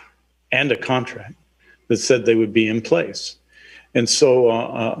us and a contract that said they would be in place. And so,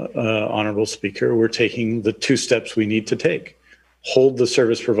 Honourable Speaker, we're taking the 2 steps we need to take. Hold the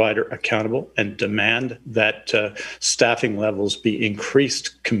service provider accountable and demand that staffing levels be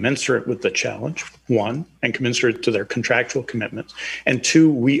increased commensurate with the challenge, 1, and commensurate to their contractual commitments. And 2,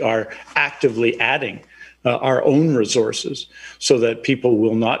 we are actively adding our own resources so that people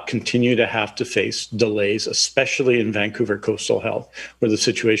will not continue to have to face delays, especially in Vancouver Coastal Health, where the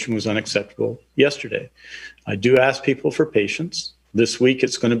situation was unacceptable yesterday. I do ask people for patience. This week,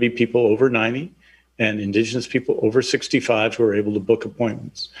 it's going to be people over 90 and Indigenous people over 65 who are able to book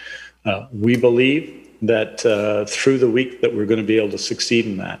appointments. We believe that through the week that we're going to be able to succeed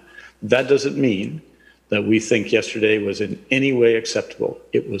in that. That doesn't mean that we think yesterday was in any way acceptable.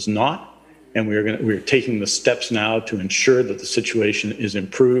 It was not. And we're taking the steps now to ensure that the situation is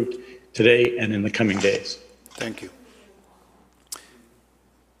improved today and in the coming days. Thank you.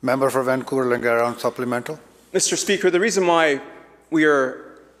 Member for Vancouver-Langara on supplemental. Mr. Speaker, the reason why we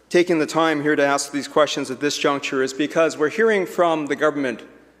are taking the time here to ask these questions at this juncture is because we're hearing from the government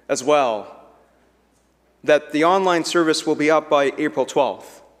as well that the online service will be up by April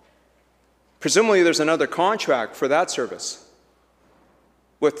 12th. Presumably there's another contract for that service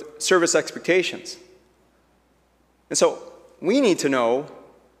with service expectations. And so we need to know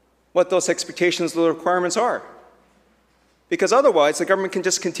what those expectations, the requirements are. Because otherwise the government can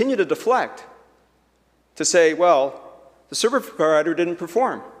just continue to deflect to say, well, the service provider didn't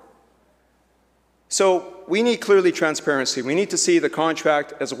perform. So we need clearly transparency. We need to see the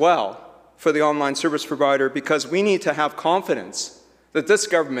contract as well for the online service provider because we need to have confidence that this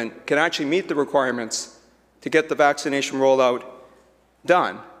government can actually meet the requirements to get the vaccination rollout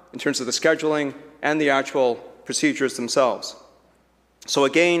done in terms of the scheduling and the actual procedures themselves. So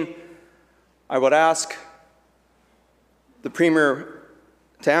again, I would ask the Premier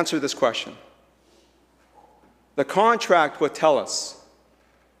to answer this question. The contract with TELUS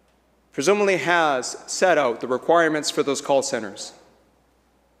presumably has set out the requirements for those call centers.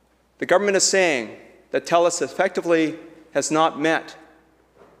 The government is saying that TELUS effectively has not met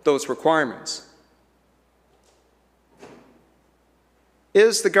those requirements.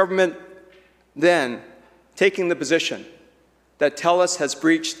 Is the government then taking the position that TELUS has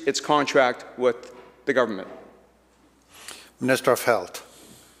breached its contract with the government? Minister of Health.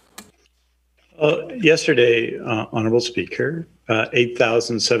 Yesterday, Honourable Speaker,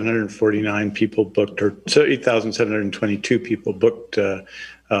 8,749 people booked, or so 8,722 people booked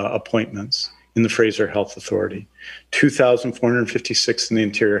appointments in the Fraser Health Authority, 2,456 in the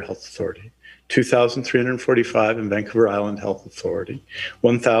Interior Health Authority, 2,345 in Vancouver Island Health Authority,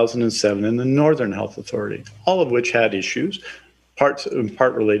 1,007 in the Northern Health Authority, all of which had issues, in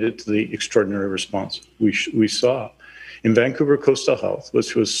part related to the extraordinary response we saw. In Vancouver Coastal Health,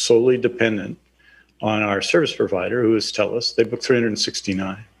 which was solely dependent on our service provider, who is TELUS, they booked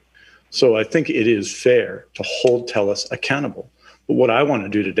 369. So I think it is fair to hold TELUS accountable. But what I want to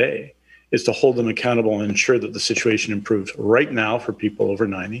do today is to hold them accountable and ensure that the situation improves right now for people over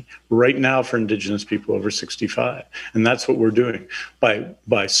 90, right now for Indigenous people over 65. And that's what we're doing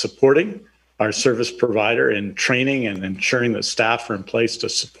by supporting our service provider in training and ensuring that staff are in place to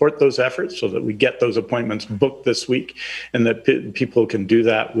support those efforts so that we get those appointments booked this week and that people can do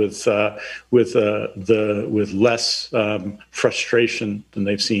that with less frustration than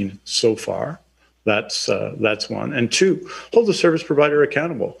they've seen so far. That's one. And two, hold the service provider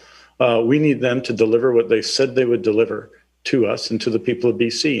accountable. We need them to deliver what they said they would deliver to us and to the people of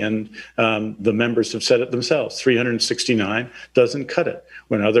BC. And the members have said it themselves, 369 doesn't cut it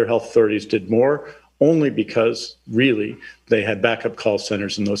when other health authorities did more, only because really they had backup call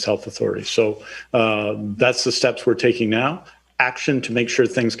centers in those health authorities. So that's the steps we're taking now. Action to make sure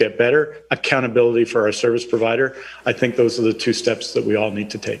things get better, accountability for our service provider. I think those are the two steps that we all need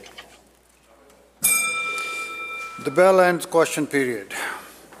to take. The bell ends question period.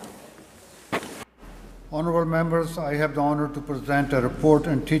 Honourable members, I have the honour to present a report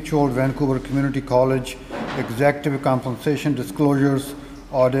and teach Old Vancouver Community College Executive Compensation Disclosures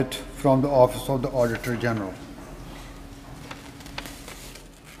Audit from the Office of the Auditor General.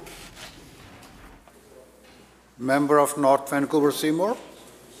 Member of North Vancouver Seymour.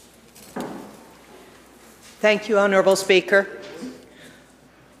 Thank you, Honourable Speaker.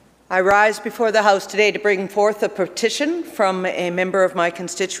 I rise before the House today to bring forth a petition from a member of my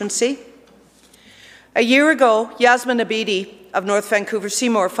constituency. A year ago, Yasmin Abidi of North Vancouver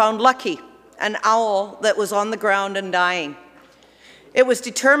Seymour found Lucky, an owl that was on the ground and dying. It was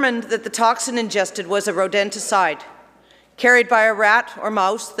determined that the toxin ingested was a rodenticide, carried by a rat or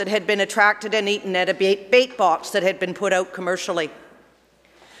mouse that had been attracted and eaten at a bait box that had been put out commercially.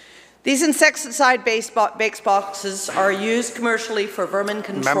 These insecticide-based boxes are used commercially for vermin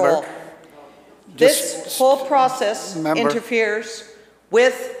control. This whole process interferes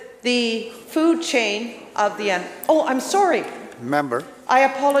with the food chain of the animal. Oh, I'm sorry. Member. I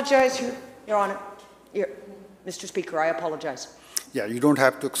apologize, Your Honour. Mr. Speaker, I apologize. Yeah, you don't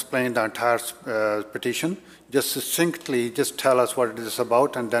have to explain the entire petition. Just succinctly, just tell us what it is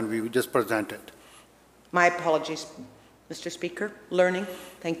about, and then we just present it. My apologies, Mr. Speaker. Learning.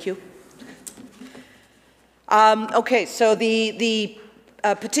 Thank you. Okay, so the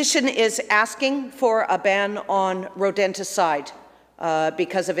petition is asking for a ban on rodenticide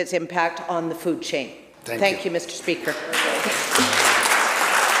because of its impact on the food chain. Thank you, Mr. Speaker.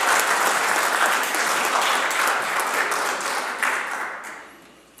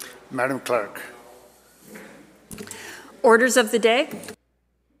 Madam Clerk. Orders of the day.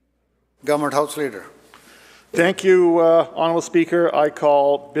 Government House Leader. Thank you, Honourable Speaker. I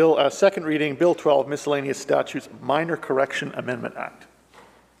call second reading, Bill 12, Miscellaneous Statutes, Minor Correction Amendment Act.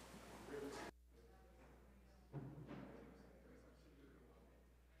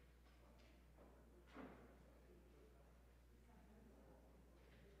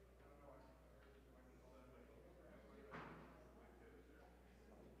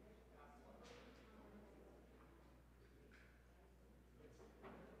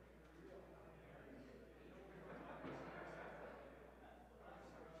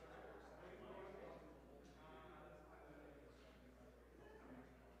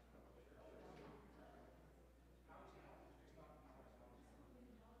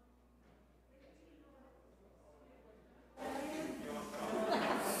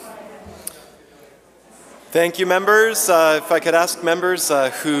 Thank you, members. If I could ask members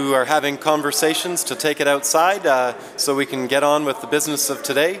who are having conversations to take it outside so we can get on with the business of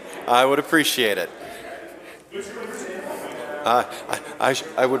today, I would appreciate it.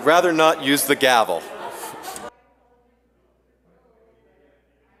 I would rather not use the gavel.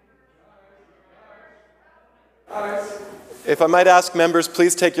 If I might ask members,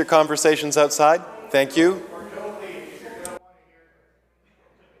 please take your conversations outside. Thank you.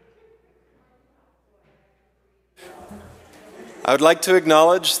 I would like to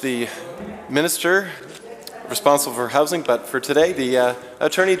acknowledge the Minister responsible for housing, but for today, the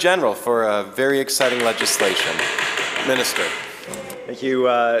Attorney General for very exciting legislation. Minister. Thank you,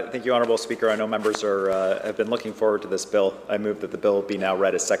 Honourable Speaker. I know members have been looking forward to this bill. I move that the bill be now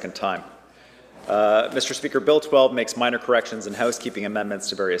read a second time. Mr. Speaker, Bill 12 makes minor corrections and housekeeping amendments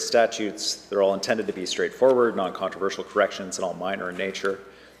to various statutes. They're all intended to be straightforward, non-controversial corrections, and all minor in nature.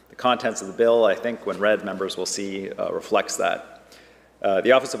 The contents of the bill, I think, when read, members will see reflects that.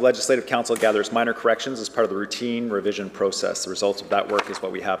 The Office of Legislative Counsel gathers minor corrections as part of the routine revision process. The results of that work is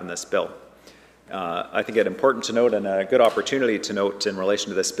what we have in this bill. I think it's important to note, and a good opportunity to note in relation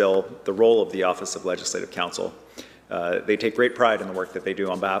to this bill, the role of the Office of Legislative Counsel. They take great pride in the work that they do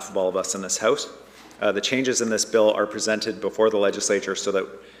on behalf of all of us in this House. The changes in this bill are presented before the Legislature so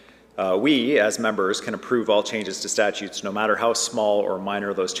that we, as members, can approve all changes to statutes, no matter how small or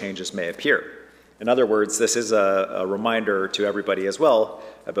minor those changes may appear. In other words, this is a reminder to everybody as well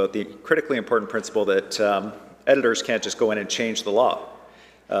about the critically important principle that editors can't just go in and change the law.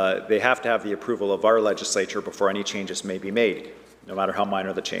 They have to have the approval of our legislature before any changes may be made, no matter how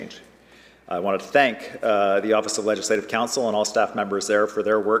minor the change. I wanted to thank the Office of Legislative Counsel and all staff members there for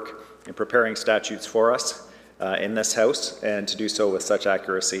their work in preparing statutes for us in this House, and to do so with such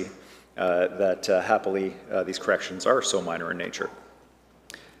accuracy that happily these corrections are so minor in nature.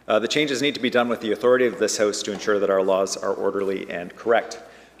 The changes need to be done with the authority of this House to ensure that our laws are orderly and correct.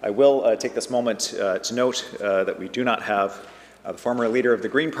 I will take this moment to note that we do not have the former leader of the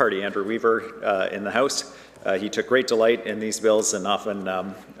Green Party, Andrew Weaver, in the House. He took great delight in these bills and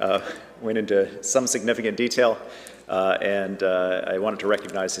often went into some significant detail, and I wanted to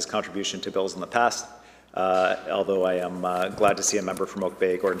recognize his contribution to bills in the past, although I am glad to see a member from Oak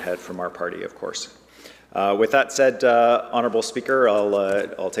Bay, Gordon Head, from our party, of course. With that said, Honourable Speaker,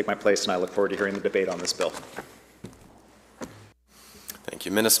 I'll take my place and I look forward to hearing the debate on this bill. Thank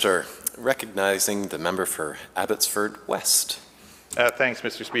you, Minister. Recognizing the member for Abbotsford West. Thanks,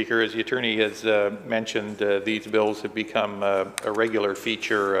 Mr. Speaker. As the Attorney has mentioned, these bills have become a regular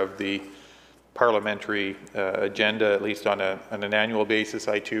feature of the parliamentary agenda, at least on an annual basis.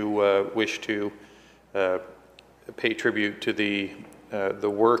 I too wish to pay tribute to the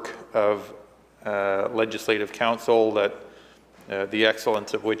work of Legislative Council, that the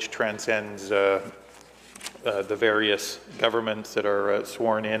excellence of which transcends the various governments that are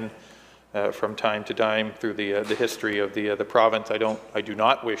sworn in from time to time through the history of the province. I do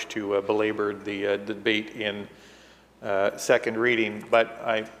not wish to belabor the debate in second reading,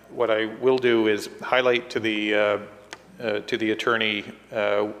 but what I will do is highlight to the Attorney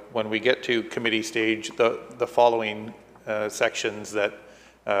when we get to committee stage the following sections that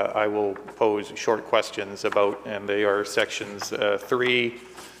I will pose short questions about, and they are sections 3,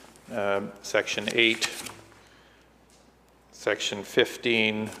 section 8, Section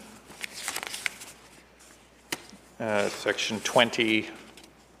 15, Section 20,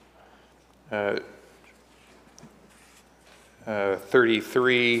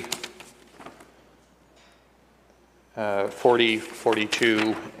 33, 40,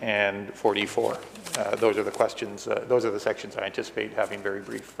 42, and 44. Those are the questions. Those are the sections I anticipate having very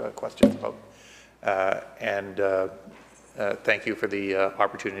brief questions about. Thank you for the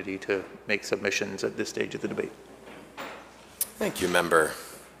opportunity to make submissions at this stage of the debate. Thank you, member.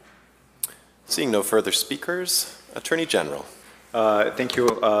 Seeing no further speakers, Attorney General. Thank you,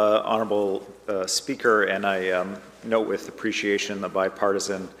 Honourable Speaker, and I note with appreciation the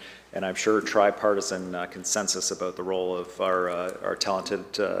bipartisan and I'm sure tripartisan consensus about the role of our talented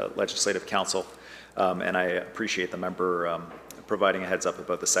Legislative Council, and I appreciate the member providing a heads up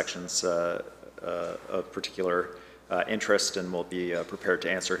about the sections of particular interest, and will be prepared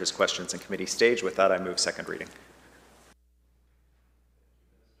to answer his questions in committee stage. With that, I move second reading.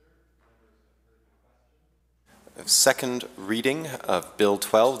 Second reading of Bill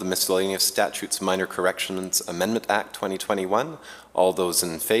 12, the Miscellaneous Statutes Minor Corrections Amendment Act 2021. All those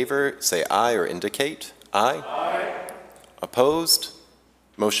in favor say aye or indicate. Aye. Aye. Opposed?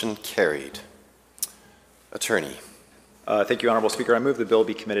 Motion carried. Attorney. Thank you, Honourable Speaker. I move the bill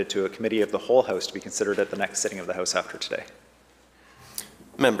be committed to a committee of the whole House to be considered at the next sitting of the House after today.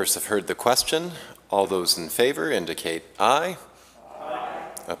 Members have heard the question. All those in favor indicate aye.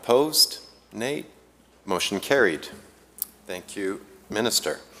 Aye. Opposed? Nay. Motion carried. Thank you,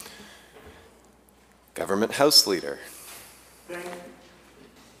 Minister. Government House Leader.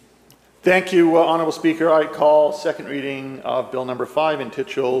 Thank you, Honourable Speaker. I call second reading of Bill number 5,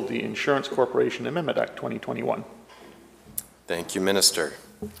 intituled the Insurance Corporation Amendment Act 2021. Thank you, Minister.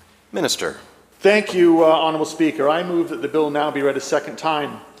 Minister. Thank you, Honourable Speaker. I move that the bill now be read a second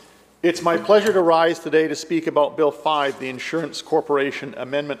time. It's my pleasure to rise today to speak about Bill 5, the Insurance Corporation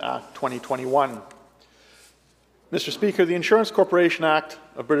Amendment Act 2021. Mr. Speaker, the Insurance Corporation Act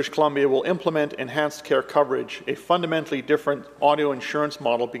of British Columbia will implement enhanced care coverage, a fundamentally different auto insurance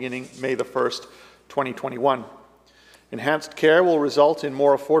model beginning May the 1st, 2021. Enhanced care will result in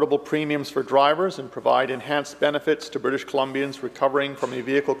more affordable premiums for drivers and provide enhanced benefits to British Columbians recovering from a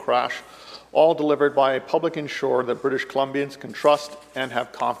vehicle crash, all delivered by a public insurer that British Columbians can trust and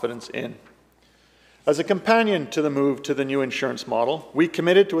have confidence in. As a companion to the move to the new insurance model, we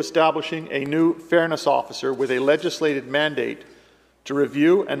committed to establishing a new fairness officer with a legislated mandate to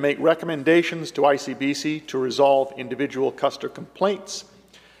review and make recommendations to ICBC to resolve individual customer complaints,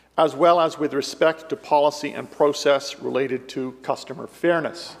 as well as with respect to policy and process related to customer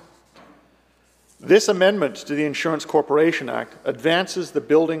fairness. This amendment to the Insurance Corporation Act advances the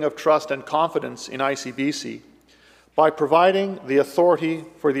building of trust and confidence in ICBC by providing the authority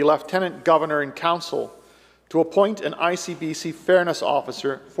for the Lieutenant Governor and Council to appoint an ICBC Fairness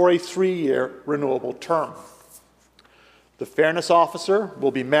Officer for a 3-year renewable term. The Fairness Officer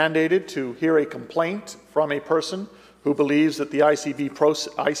will be mandated to hear a complaint from a person who believes that the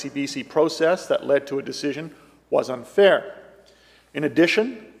ICBC process that led to a decision was unfair. In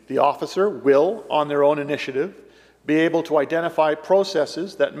addition, the officer will, on their own initiative, be able to identify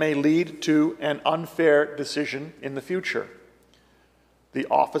processes that may lead to an unfair decision in the future. The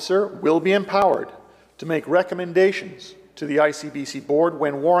officer will be empowered to make recommendations to the ICBC board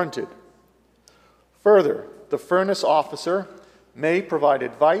when warranted. Further, the Fairness Officer may provide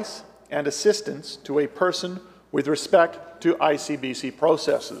advice and assistance to a person with respect to ICBC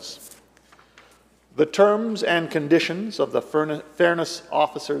processes. The terms and conditions of the Fairness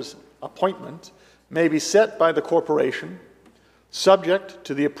Officer's appointment may be set by the corporation, subject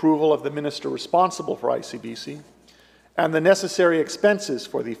to the approval of the minister responsible for ICBC, and the necessary expenses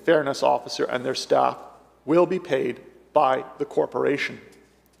for the Fairness Officer and their staff will be paid by the corporation.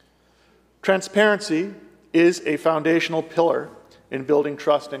 Transparency is a foundational pillar in building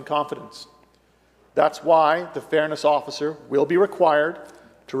trust and confidence. That's why the Fairness Officer will be required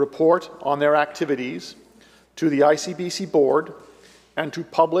to report on their activities to the ICBC board and to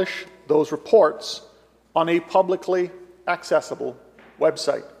publish those reports on a publicly accessible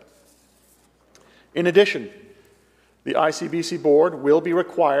website. In addition, the ICBC board will be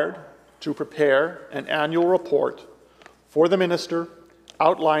required to prepare an annual report for the minister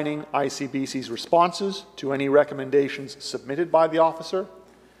outlining ICBC's responses to any recommendations submitted by the officer,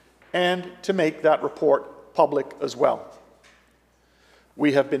 and to make that report public as well.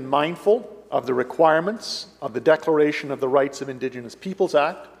 We have been mindful of the requirements of the Declaration of the Rights of Indigenous Peoples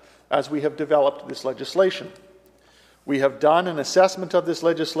Act as we have developed this legislation. We have done an assessment of this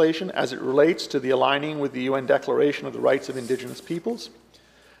legislation as it relates to the aligning with the UN Declaration of the Rights of Indigenous Peoples,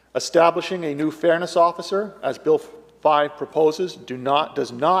 establishing a new Fairness Officer, as Bill 5 proposes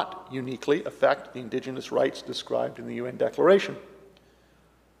does not uniquely affect the Indigenous rights described in the UN Declaration.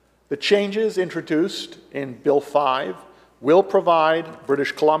 The changes introduced in Bill 5 will provide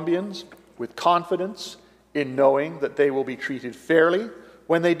British Columbians with confidence in knowing that they will be treated fairly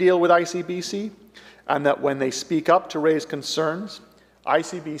when they deal with ICBC, and that when they speak up to raise concerns,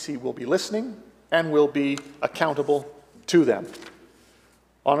 ICBC will be listening and will be accountable to them.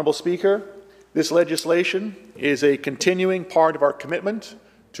 Honourable Speaker, this legislation is a continuing part of our commitment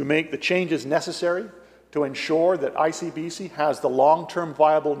to make the changes necessary to ensure that ICBC has the long-term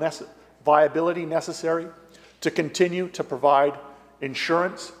viability necessary to continue to provide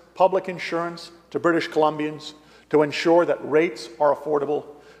insurance, public insurance, to British Columbians, to ensure that rates are affordable,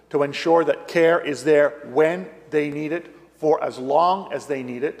 to ensure that care is there when they need it, for as long as they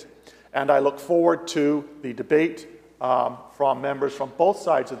need it. And I look forward to the debate from members from both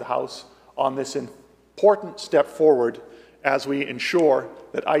sides of the House on this important step forward as we ensure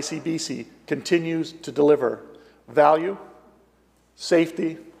that ICBC continues to deliver value,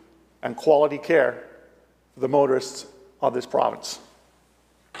 safety, and quality care for the motorists of this province.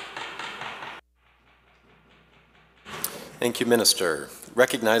 Thank you, Minister.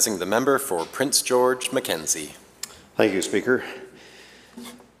 Recognizing the member for Prince George Mackenzie. Thank you, Speaker.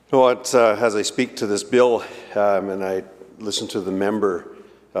 As I speak to this bill and I listen to the member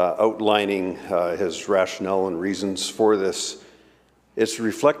outlining his rationale and reasons for this, it's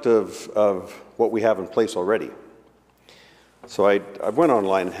reflective of what we have in place already. So I went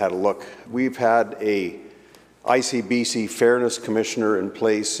online and had a look. We've had a ICBC Fairness Commissioner in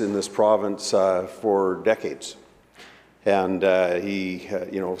place in this province for decades. And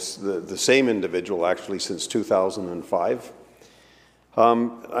the same individual actually since 2005.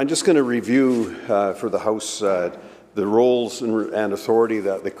 I'm just going to review for the House the roles and authority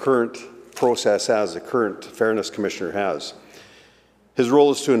that the current process has, the current Fairness Commissioner has. His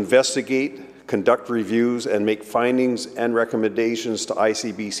role is to investigate, conduct reviews, and make findings and recommendations to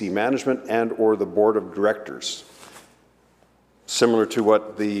ICBC management and or the Board of Directors. Similar to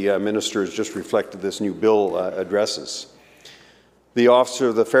what the Minister has just reflected this new bill addresses. The Officer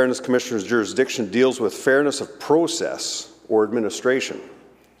of the Fairness Commissioner's jurisdiction deals with fairness of process or administration.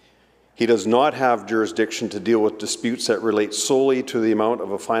 He does not have jurisdiction to deal with disputes that relate solely to the amount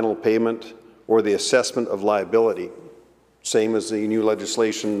of a final payment or the assessment of liability, same as the new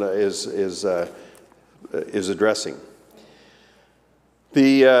legislation is addressing.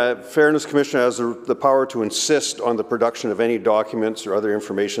 The Fairness Commissioner has the power to insist on the production of any documents or other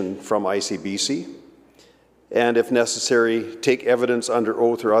information from ICBC, and if necessary, take evidence under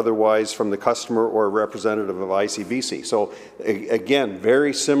oath or otherwise from the customer or a representative of ICBC. So again,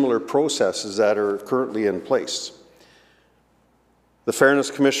 very similar processes that are currently in place. The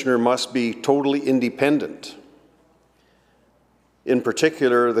Fairness Commissioner must be totally independent. In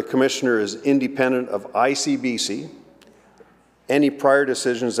particular, the Commissioner is independent of ICBC, any prior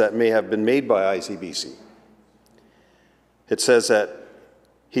decisions that may have been made by ICBC. It says that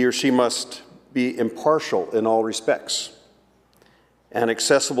he or she must be impartial in all respects and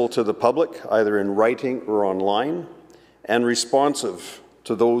accessible to the public, either in writing or online, and responsive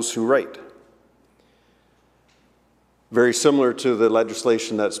to those who write. Very similar to the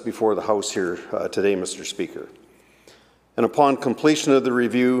legislation that's before the House here today, Mr. Speaker. And upon completion of the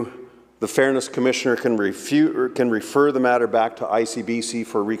review, the Fairness Commissioner can refer the matter back to ICBC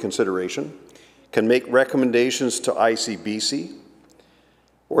for reconsideration, can make recommendations to ICBC,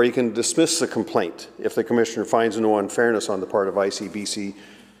 or he can dismiss the complaint if the Commissioner finds no unfairness on the part of ICBC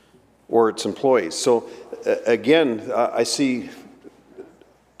or its employees. So again, I see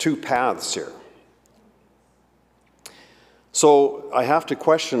two paths here. So I have to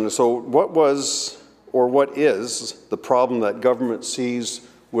question, so what was or what is the problem that government sees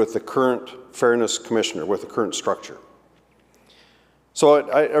with the current Fairness Commissioner, with the current structure? So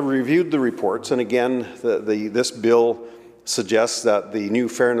I reviewed the reports, and again, this bill suggests that the new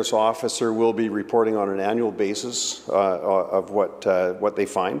Fairness Officer will be reporting on an annual basis of what they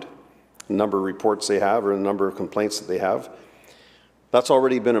find, the number of reports they have or the number of complaints that they have. That's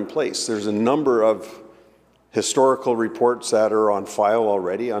already been in place. There's a number of historical reports that are on file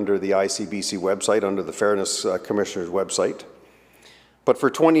already under the ICBC website, under the Fairness Commissioner's website. But for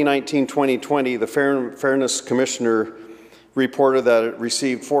 2019-2020, the Fairness Commissioner reported that it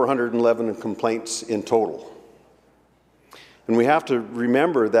received 411 complaints in total. And we have to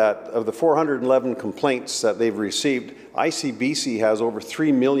remember that of the 411 complaints that they've received, ICBC has over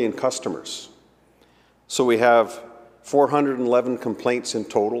 3 million customers. So we have 411 complaints in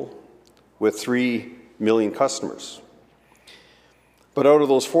total with 3 million customers. But out of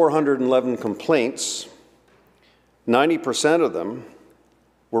those 411 complaints, 90% of them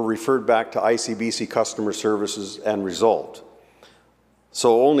were referred back to ICBC customer services and resolved.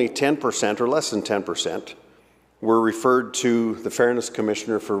 So only 10% or less than 10% were referred to the Fairness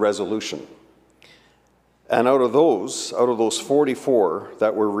Commissioner for resolution. And out of those 44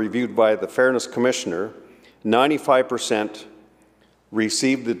 that were reviewed by the Fairness Commissioner, 95%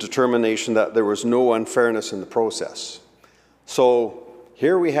 received the determination that there was no unfairness in the process. So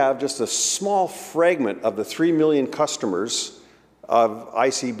here we have just a small fragment of the 3 million customers of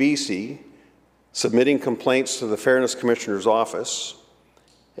ICBC submitting complaints to the Fairness Commissioner's office,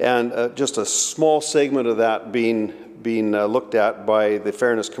 and just a small segment of that being looked at by the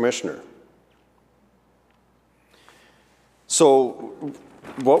Fairness Commissioner. So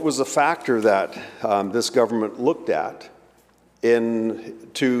what was the factor that this government looked at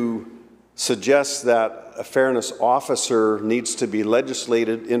to suggest that a fairness officer needs to be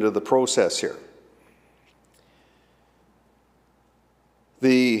legislated into the process here?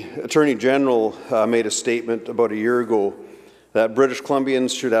 The Attorney General made a statement about a year ago that British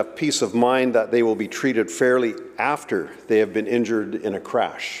Columbians should have peace of mind that they will be treated fairly after they have been injured in a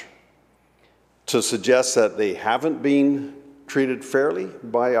crash. To suggest that they haven't been treated fairly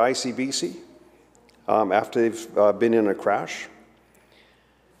by ICBC after they've been in a crash.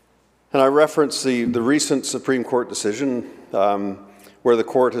 And I reference the recent Supreme Court decision where the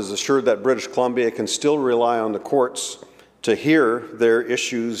court has assured that British Columbia can still rely on the courts to hear their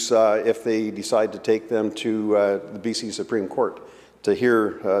issues if they decide to take them to the BC Supreme Court to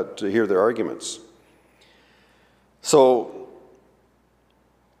hear their arguments. So,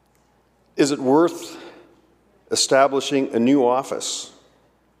 is it worth establishing a new office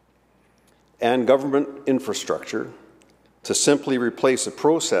and government infrastructure to simply replace a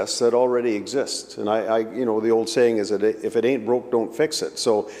process that already exists? And you know, the old saying is that if it ain't broke, don't fix it.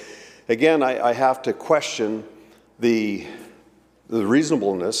 So, again, I have to question the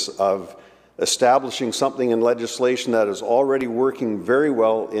reasonableness of establishing something in legislation that is already working very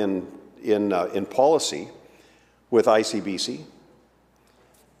well in policy with ICBC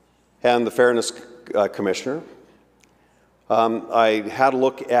and the Fairness Commissioner. I had a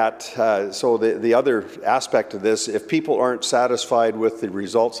look at, so the other aspect of this, if people aren't satisfied with the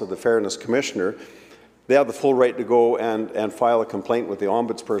results of the Fairness Commissioner, they have the full right to go and file a complaint with the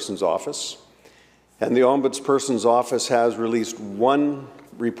Ombudsperson's office. And the Ombudsperson's office has released one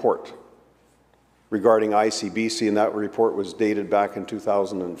report regarding ICBC, and that report was dated back in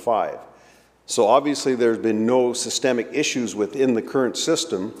 2005. So obviously there's been no systemic issues within the current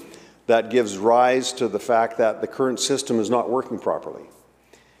system that gives rise to the fact that the current system is not working properly.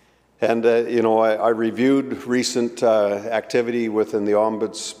 And you know, I reviewed recent activity within the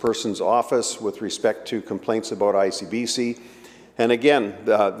Ombudsperson's office with respect to complaints about ICBC. And again,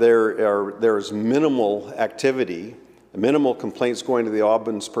 there is minimal activity, minimal complaints going to the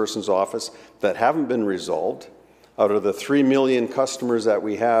Ombudsperson's office that haven't been resolved. Out of the 3 million customers that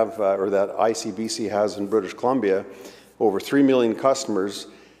we have, or that ICBC has in British Columbia, over 3 million customers,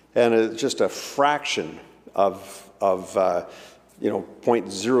 and it's just a fraction of you know,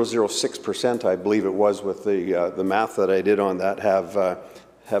 0.006%, I believe it was, with the math that I did on that,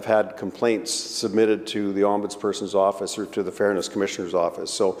 have had complaints submitted to the Ombudsperson's office or to the Fairness Commissioner's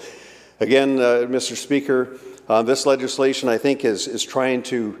office. So again, Mr. Speaker, this legislation, I think, is trying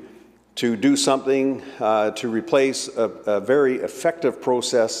to do something to replace a very effective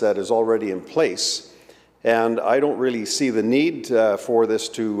process that is already in place. And I don't really see the need for this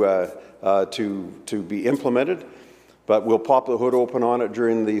to be implemented. But we'll pop the hood open on it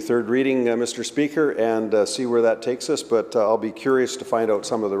during the third reading, Mr. Speaker, and see where that takes us. But I'll be curious to find out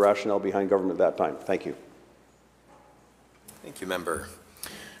some of the rationale behind government at that time. Thank you. Thank you, Member.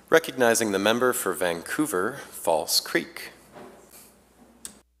 Recognizing the member for Vancouver, False Creek.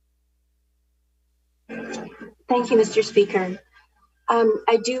 Thank you, Mr. Speaker.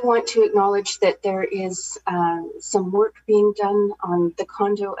 I do want to acknowledge that there is some work being done on the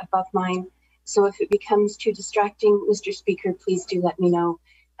condo above mine. So if it becomes too distracting, Mr. Speaker, please do let me know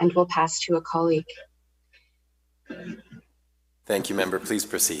and we'll pass to a colleague. Thank you, Member. Please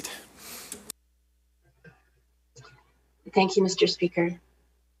proceed. Thank you, Mr. Speaker.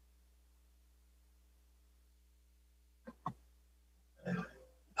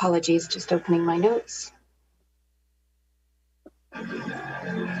 Apologies, just opening my notes.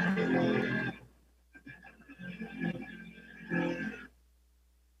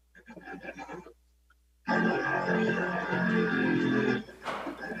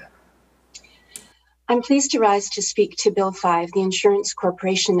 I'm pleased to rise to speak to Bill 5, the Insurance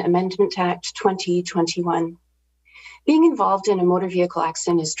Corporation Amendment Act 2021. Being involved in a motor vehicle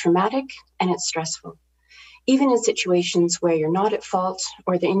accident is traumatic and it's stressful. Even in situations where you're not at fault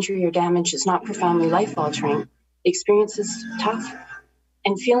or the injury or damage is not profoundly life-altering, the experience is tough,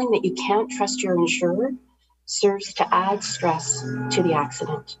 and feeling that you can't trust your insurer serves to add stress to the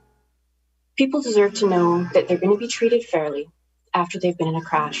accident. People deserve to know that they're going to be treated fairly after they've been in a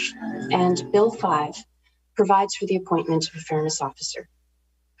crash, and Bill 5 provides for the appointment of a fairness officer.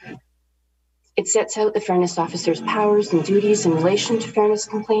 It sets out the fairness officer's powers and duties in relation to fairness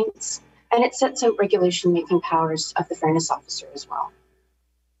complaints, and it sets out regulation-making powers of the fairness officer as well.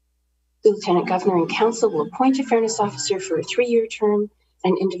 The Lieutenant Governor and Council will appoint a fairness officer for a 3-year term.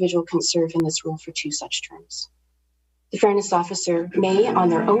 An individual can serve in this role for 2 such terms. The fairness officer may, on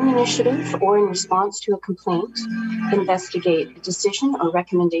their own initiative or in response to a complaint, investigate a decision or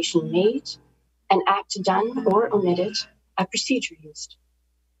recommendation made, an act done or omitted, a procedure used.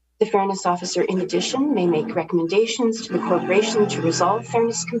 The fairness officer, in addition, may make recommendations to the corporation to resolve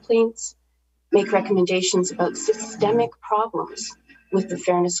fairness complaints, make recommendations about systemic problems with the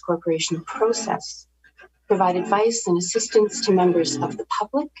Fairness Corporation process, provide advice and assistance to members of the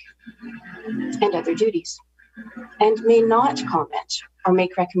public, and other duties, and may not comment or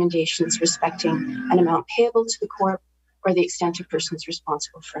make recommendations respecting an amount payable to the Corp or the extent of persons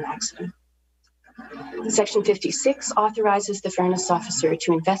responsible for an accident. Section 56 authorizes the fairness officer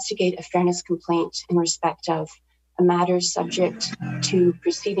to investigate a fairness complaint in respect of a matter subject to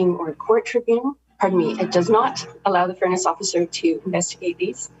proceeding or a court tribunal. Pardon me, it does not allow the fairness officer to investigate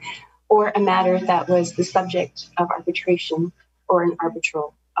these, or a matter that was the subject of arbitration or an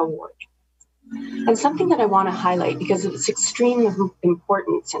arbitral award. And something that I want to highlight, because of its extreme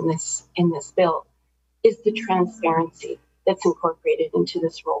importance in this bill, is the transparency that's incorporated into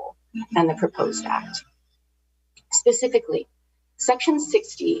this role and the proposed act. Specifically, Section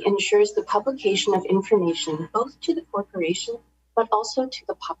 60 ensures the publication of information both to the corporation but also to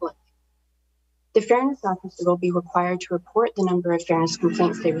the public. The fairness officer will be required to report the number of fairness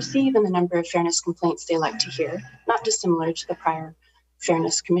complaints they receive and the number of fairness complaints they elect to hear, not dissimilar to the prior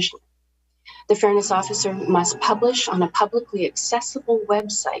fairness commissioner. The fairness officer must publish on a publicly accessible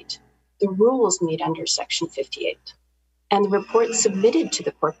website the rules made under Section 58 and the reports submitted to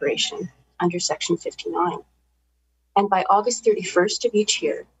the corporation under Section 59. And by August 31st of each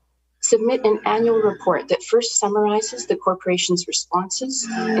year, submit an annual report that first summarizes the corporation's responses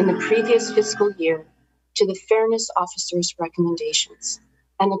in the previous fiscal year to the fairness officer's recommendations.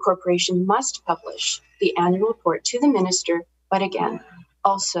 And the corporation must publish the annual report to the minister, but again,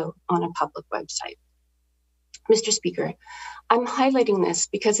 also on a public website. Mr. Speaker, I'm highlighting this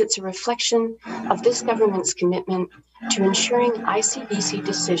because it's a reflection of this government's commitment to ensuring ICBC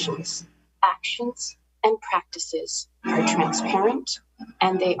decisions, actions, and practices are transparent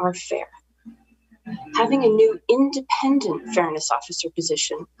and they are fair. Having a new independent fairness officer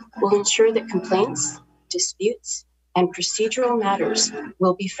position will ensure that complaints, disputes, and procedural matters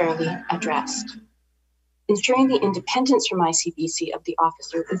will be fairly addressed. Ensuring the independence from ICBC of the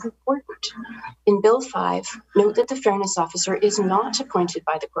officer is important. In Bill 5, note that the fairness officer is not appointed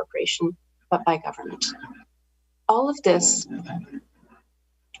by the corporation, but by government. All of this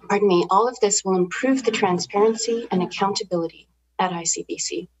will improve the transparency and accountability at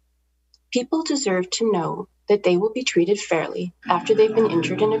ICBC. People deserve to know that they will be treated fairly after they've been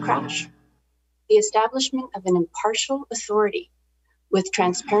injured in a crash. The establishment of an impartial authority with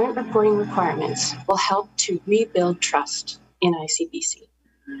transparent reporting requirements will help to rebuild trust in ICBC.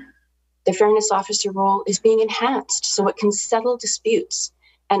 The fairness officer role is being enhanced so it can settle disputes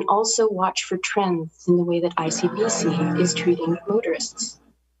and also watch for trends in the way that ICBC is treating motorists.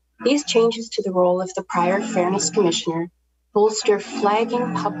 These changes to the role of the prior Fairness Commissioner bolster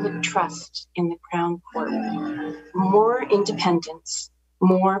flagging public trust in the Crown Court. More independence,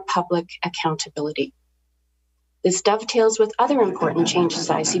 more public accountability. This dovetails with other important changes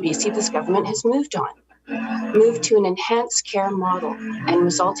ICBC this government has moved to an enhanced care model and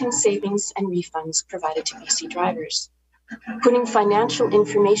resulting savings and refunds provided to BC drivers. Putting financial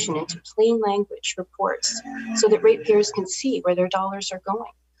information into plain language reports so that ratepayers can see where their dollars are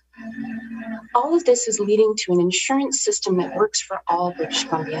going. All of this is leading to an insurance system that works for all British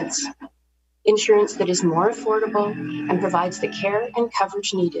Columbians. Insurance that is more affordable and provides the care and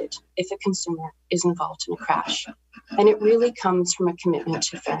coverage needed if a consumer is involved in a crash. And it really comes from a commitment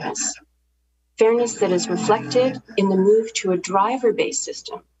to fairness. Fairness that is reflected in the move to a driver-based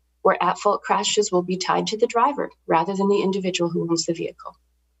system where at-fault crashes will be tied to the driver rather than the individual who owns the vehicle.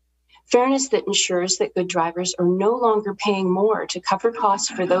 Fairness that ensures that good drivers are no longer paying more to cover costs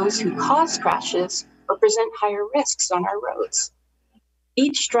for those who cause crashes or present higher risks on our roads.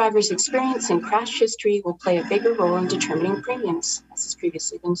 Each driver's experience and crash history will play a bigger role in determining premiums, as has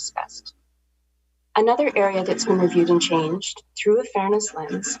previously been discussed. Another area that's been reviewed and changed through a fairness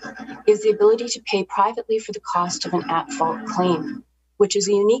lens is the ability to pay privately for the cost of an at-fault claim, which is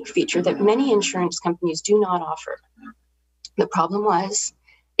a unique feature that many insurance companies do not offer. The problem was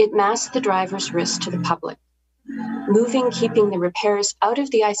it masked the driver's risk to the public. Keeping the repairs out of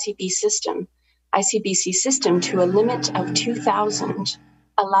the ICBC system to a limit of 2,000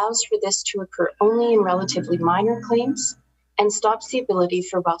 allows for this to occur only in relatively minor claims and stops the ability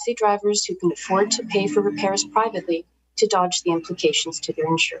for wealthy drivers who can afford to pay for repairs privately to dodge the implications to their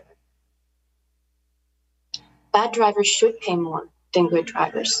insurer. Bad drivers should pay more than good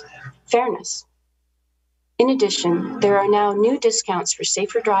drivers. Fairness. In addition, there are now new discounts for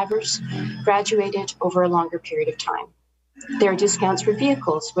safer drivers graduated over a longer period of time. There are discounts for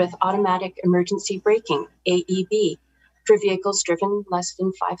vehicles with automatic emergency braking, AEB, for vehicles driven less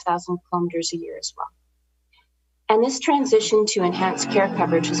than 5,000 kilometers a year as well. And this transition to enhanced care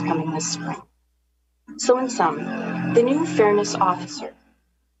coverage is coming this spring. So in sum, the new fairness officer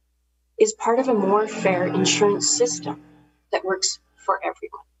is part of a more fair insurance system that works for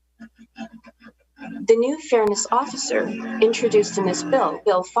everyone. The new fairness officer introduced in this bill,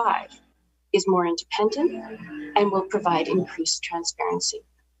 Bill 5, is more independent and will provide increased transparency.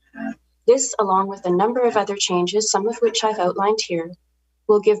 This, along with a number of other changes, some of which I've outlined here,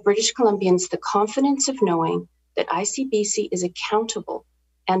 will give British Columbians the confidence of knowing that ICBC is accountable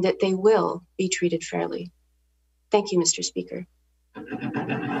and that they will be treated fairly. Thank you, Mr. Speaker.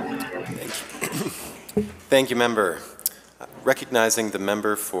 Thank you, Member. Recognizing the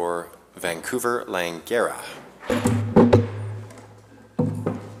member for Vancouver Langara.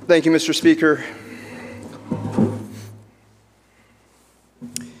 Thank you, Mr. Speaker.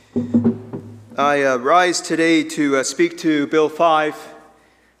 I rise today to speak to Bill 5,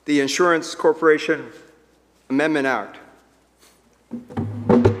 the Insurance Corporation Amendment Act.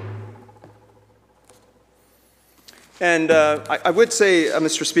 And I would say,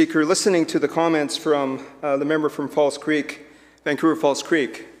 Mr. Speaker, listening to the comments from the member from Falls Creek, Vancouver Falls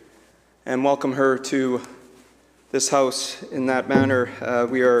Creek, and welcome her to this House in that manner.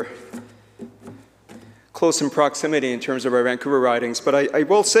 We are close in proximity in terms of our Vancouver ridings, but I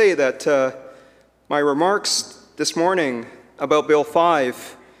will say that my remarks this morning about Bill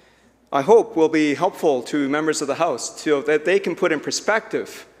 5, I hope will be helpful to members of the House so that they can put in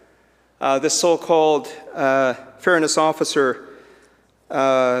perspective this so-called fairness officer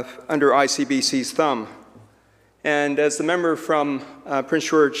under ICBC's thumb. And as the member from Prince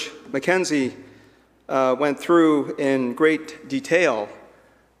George Mackenzie went through in great detail,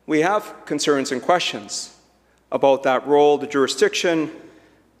 we have concerns and questions about that role, the jurisdiction,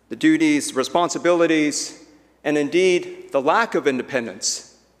 the duties, responsibilities, and indeed the lack of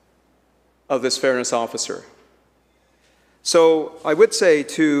independence of this fairness officer. So I would say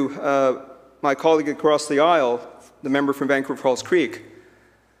to my colleague across the aisle, the member from Vancouver Falls Creek,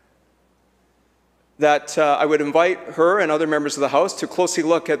 that I would invite her and other members of the House to closely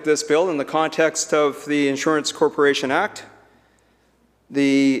look at this bill in the context of the Insurance Corporation Act,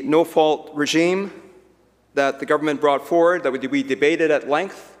 the no-fault regime that the government brought forward that we debated at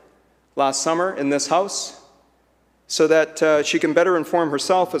length last summer in this House, so that she can better inform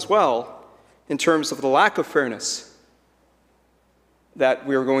herself as well in terms of the lack of fairness that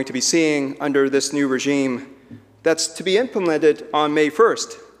we are going to be seeing under this new regime that's to be implemented on May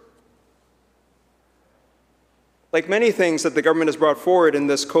 1st. Like many things that the government has brought forward in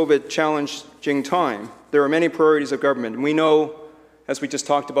this COVID challenging time, there are many priorities of government. And we know, as we just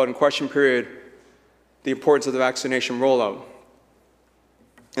talked about in question period, the importance of the vaccination rollout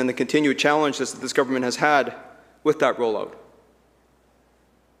and the continued challenges that this government has had with that rollout.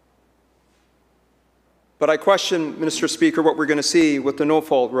 But I question, Mr. Speaker, what we're going to see with the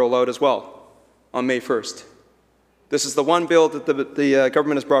no-fault rollout as well on May 1st. This is the one bill that the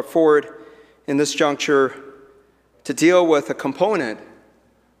government has brought forward in this juncture to deal with a component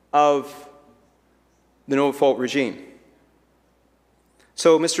of the no-fault regime.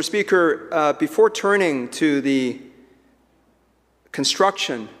 So, Mr. Speaker, before turning to the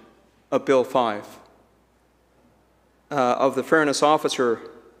construction of Bill 5 of the Fairness Officer,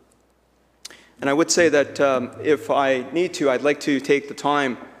 and I would say that if I need to, I'd like to take the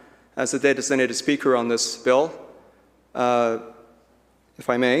time as the designated speaker on this bill, if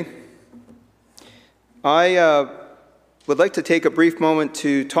I may. I would like to take a brief moment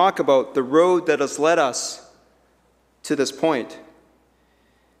to talk about the road that has led us to this point.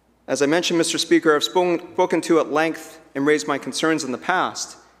 As I mentioned, Mr. Speaker, I've spoken to at length and raised my concerns in the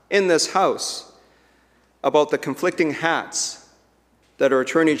past in this House about the conflicting hats that our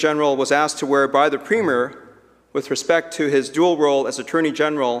Attorney General was asked to wear by the Premier with respect to his dual role as Attorney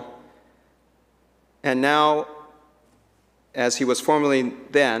General and now, as he was formerly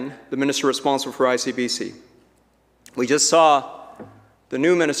then, the minister responsible for ICBC. We just saw the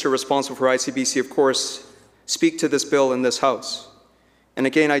new minister responsible for ICBC, of course, speak to this bill in this House. And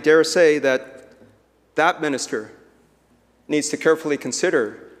again, I dare say that that minister needs to carefully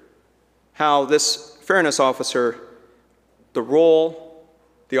consider how this fairness officer, the role,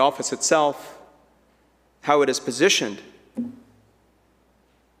 the office itself, how it is positioned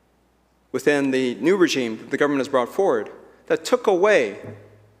within the new regime that the government has brought forward, that took away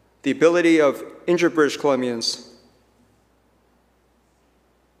the ability of injured British Columbians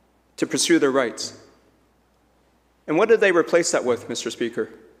to pursue their rights. And what did they replace that with, Mr. Speaker?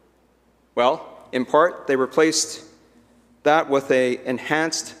 Well, in part, they replaced that with an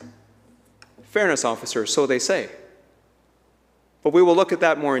enhanced fairness officer, so they say. But we will look at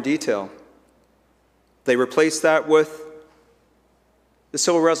that more in detail. They replaced that with the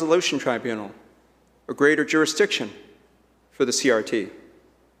Civil Resolution Tribunal, a greater jurisdiction for the CRT.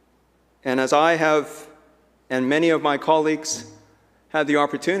 And as I have, and many of my colleagues, had the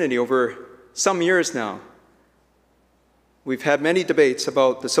opportunity over some years now, we've had many debates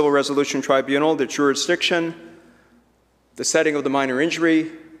about the Civil Resolution Tribunal, the jurisdiction, the setting of the minor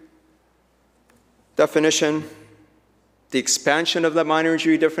injury definition, the expansion of the minor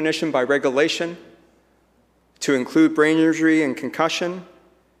injury definition by regulation to include brain injury and concussion,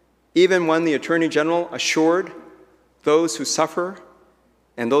 even when the Attorney General assured those who suffer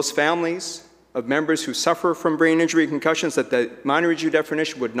and those families of members who suffer from brain injury and concussions that the minor injury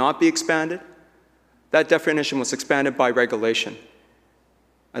definition would not be expanded. That definition was expanded by regulation.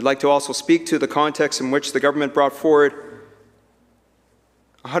 I'd like to also speak to the context in which the government brought forward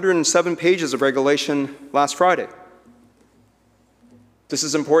 107 pages of regulation last Friday. This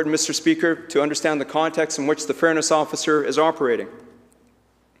is important, Mr. Speaker, to understand the context in which the fairness officer is operating.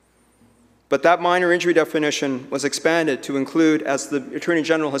 But that minor injury definition was expanded to include, as the Attorney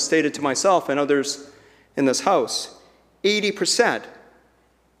General has stated to myself and others in this House, 80%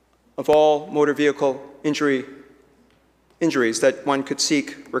 of all motor vehicle injuries that one could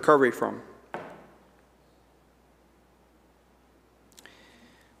seek recovery from.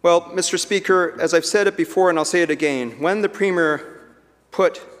 Well, Mr. Speaker, as I've said it before and I'll say it again, when the Premier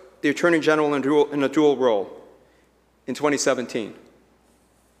put the Attorney General in a dual role in 2017,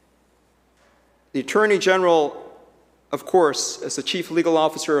 the Attorney General, of course, as the Chief Legal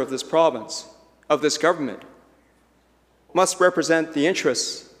Officer of this province, of this government, must represent the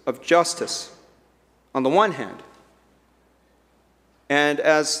interests of justice on the one hand, and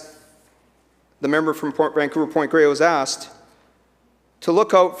as the member from Vancouver Point Grey was asked, to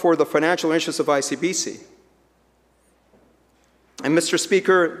look out for the financial interests of ICBC. And Mr.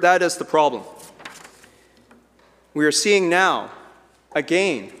 Speaker, that is the problem. We are seeing now,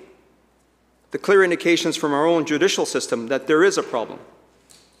 again, the clear indications from our own judicial system that there is a problem.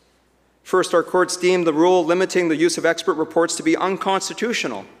 First, our courts deemed the rule limiting the use of expert reports to be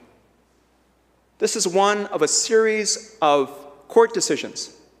unconstitutional. This is one of a series of court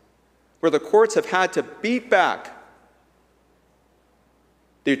decisions where the courts have had to beat back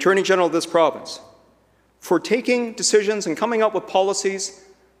the Attorney General of this province for taking decisions and coming up with policies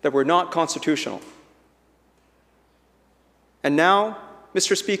that were not constitutional. And now,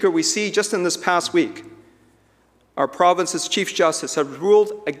 Mr. Speaker, we see just in this past week, our province's Chief Justice has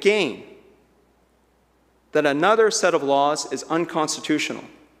ruled again that another set of laws is unconstitutional.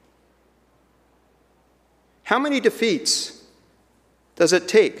 How many defeats does it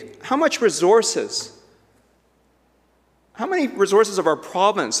take? How many resources of our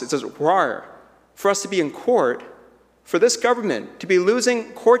province does it require for us to be in court, for this government to be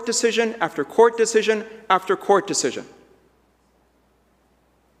losing court decision after court decision after court decision?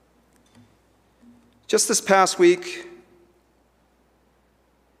 Just this past week,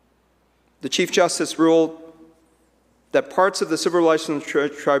 the Chief Justice ruled that parts of the Civil License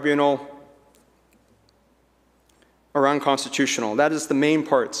Tribunal are unconstitutional. That is the main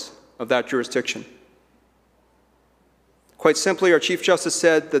parts of that jurisdiction. Quite simply, our Chief Justice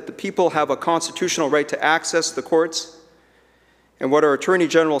said that the people have a constitutional right to access the courts, and what our Attorney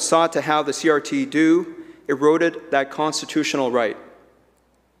General sought to have the CRT do eroded that constitutional right.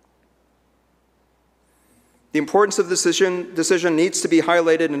 The importance of this decision needs to be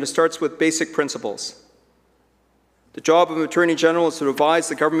highlighted, and it starts with basic principles. The job of an Attorney General is to advise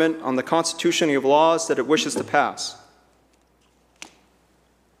the government on the constitutionality of laws that it wishes to pass.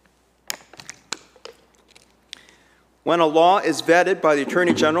 When a law is vetted by the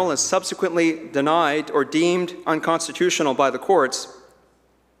Attorney General and subsequently denied or deemed unconstitutional by the courts,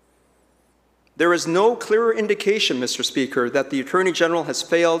 there is no clearer indication, Mr. Speaker, that the Attorney General has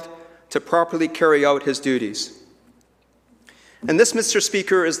failed to properly carry out his duties. And this, Mr.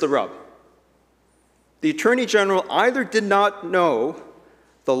 Speaker, is the rub. The Attorney General either did not know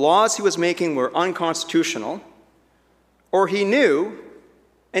the laws he was making were unconstitutional, or he knew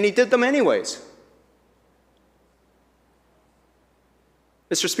and he did them anyways.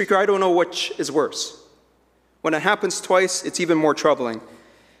 Mr. Speaker, I don't know which is worse. When it happens twice, it's even more troubling.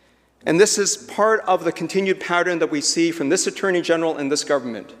 And this is part of the continued pattern that we see from this Attorney General and this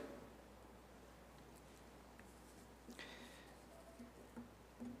government.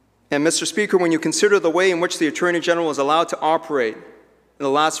 And Mr. Speaker, when you consider the way in which the Attorney General was allowed to operate in the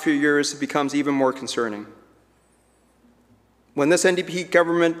last few years, it becomes even more concerning. When this NDP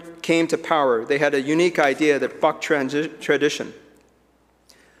government came to power, they had a unique idea that bucked tradition.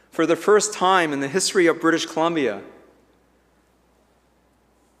 For the first time in the history of British Columbia,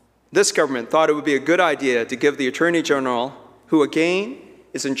 this government thought it would be a good idea to give the Attorney General, who again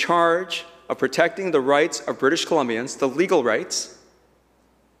is in charge of protecting the rights of British Columbians, the legal rights,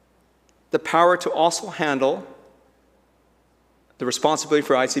 the power to also handle the responsibility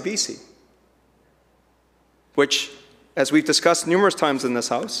for ICBC, which, as we've discussed numerous times in this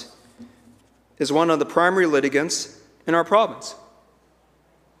House, is one of the primary litigants in our province.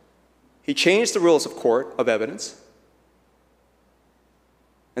 He changed the rules of court of evidence,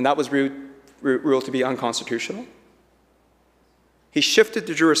 and that was ruled to be unconstitutional. He shifted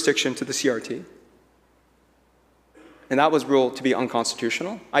the jurisdiction to the CRT, and that was ruled to be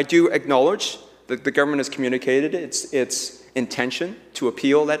unconstitutional. I do acknowledge that the government has communicated its intention to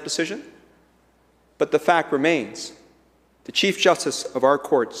appeal that decision, but the fact remains, the Chief Justice of our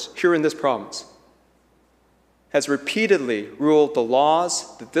courts here in this province has repeatedly ruled the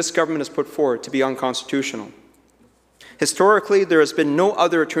laws that this government has put forward to be unconstitutional. Historically, there has been no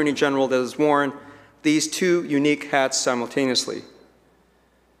other Attorney General that has worn these two unique hats simultaneously.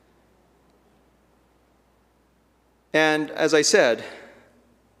 And as I said,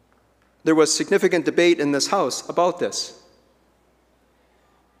 there was significant debate in this House about this.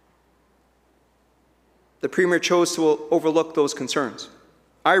 The Premier chose to overlook those concerns.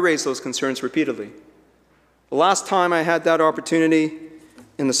 I raised those concerns repeatedly. The last time I had that opportunity,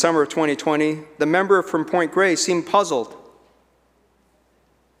 in the summer of 2020, the member from Point Grey seemed puzzled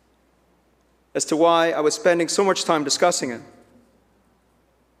as to why I was spending so much time discussing it.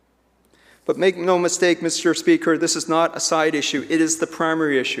 But make no mistake, Mr. Speaker, this is not a side issue. It is the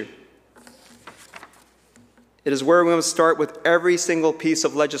primary issue. It is where we must start with every single piece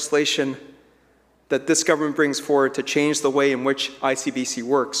of legislation that this government brings forward to change the way in which ICBC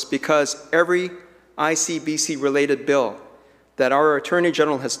works, because every ICBC-related bill that our Attorney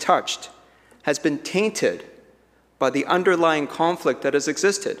General has touched has been tainted by the underlying conflict that has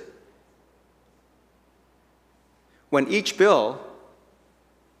existed. When each bill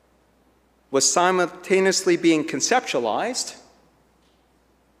was simultaneously being conceptualized,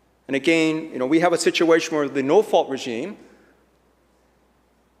 and again, we have a situation where the no-fault regime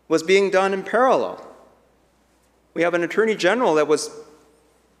was being done in parallel. We have an Attorney General that was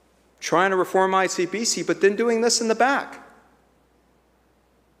trying to reform ICBC, but then doing this in the back.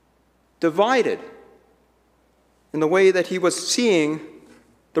 Divided in the way that he was seeing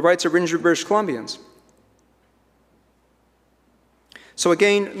the rights of injured British Columbians. So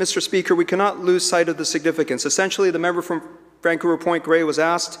again, Mr. Speaker, we cannot lose sight of the significance. Essentially, the member from Vancouver Point Grey was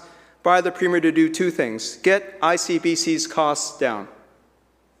asked by the Premier to do two things: get ICBC's costs down,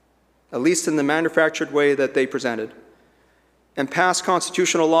 at least in the manufactured way that they presented, and pass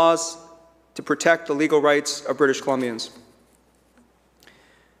constitutional laws to protect the legal rights of British Columbians.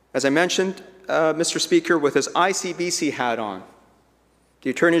 As I mentioned, Mr. Speaker, with his ICBC hat on, the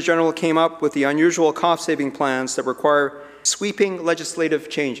Attorney General came up with the unusual cost-saving plans that require sweeping legislative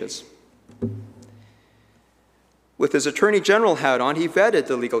changes. With his Attorney General hat on, he vetted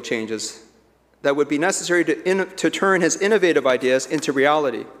the legal changes that would be necessary to turn his innovative ideas into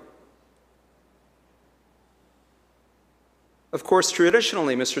reality. Of course,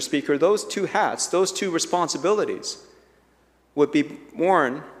 traditionally, Mr. Speaker, those two hats, those two responsibilities, would be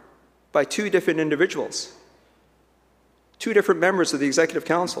worn by two different individuals, two different members of the Executive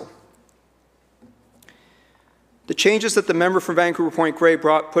Council. The changes that the member from Vancouver Point Grey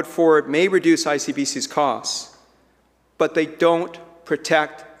put forward may reduce ICBC's costs, but they don't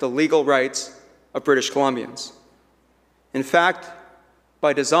protect the legal rights of British Columbians. In fact,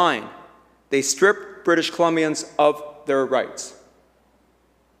 by design, they strip British Columbians of their rights.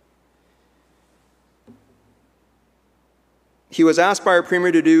 He was asked by our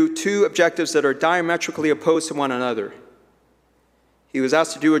Premier to do two objectives that are diametrically opposed to one another. He was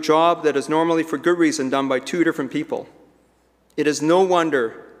asked to do a job that is normally, for good reason, done by two different people. It is no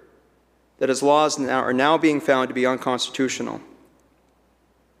wonder that his laws are now being found to be unconstitutional.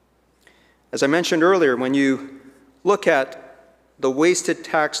 As I mentioned earlier, when you look at the wasted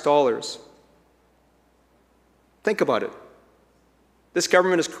tax dollars, think about it. This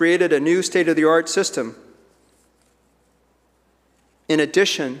government has created a new state-of-the-art system in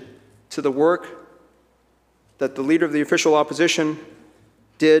addition to the work that the leader of the official opposition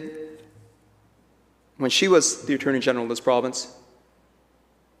did when she was the Attorney General of this province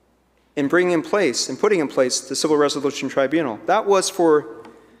in bringing in place and putting in place the Civil Resolution Tribunal. That was for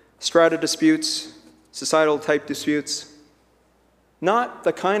strata disputes, societal type disputes, not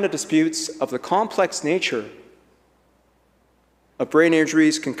the kind of disputes of the complex nature of brain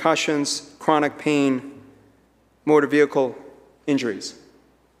injuries, concussions, chronic pain, motor vehicle injuries.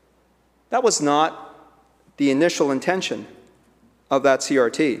 That was not the initial intention of that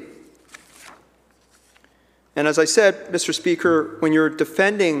CRT. And as I said, Mr. Speaker, when you're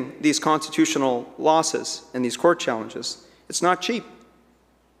defending these constitutional losses and these court challenges, it's not cheap.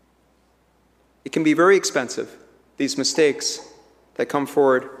 It can be very expensive, these mistakes that come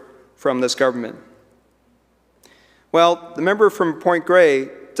forward from this government. Well, the member from Point Grey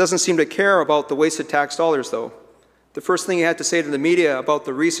doesn't seem to care about the wasted tax dollars, though. The first thing he had to say to the media about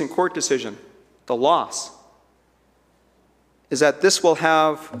the recent court decision, the loss, is that this will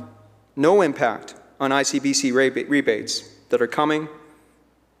have no impact on ICBC rebates that are coming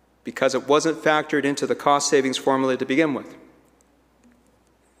because it wasn't factored into the cost savings formula to begin with.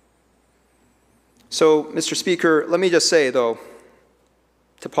 So, Mr. Speaker, let me just say, though,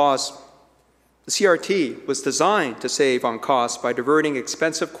 to pause, the CRT was designed to save on costs by diverting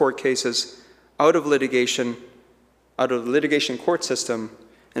expensive court cases out of the litigation court system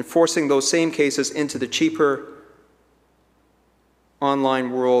and forcing those same cases into the cheaper online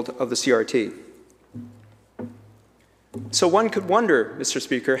world of the CRT. So one could wonder, Mr.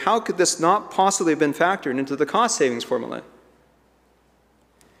 Speaker, how could this not possibly have been factored into the cost savings formula?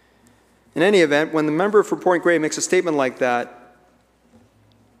 In any event, when the member for Point Grey makes a statement like that,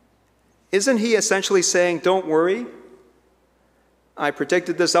 isn't he essentially saying, don't worry, I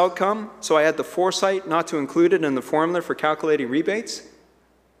predicted this outcome, so I had the foresight not to include it in the formula for calculating rebates?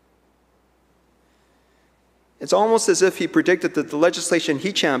 It's almost as if he predicted that the legislation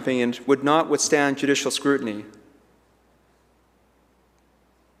he championed would not withstand judicial scrutiny.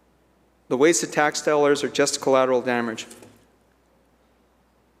 The wasted tax dollars are just collateral damage.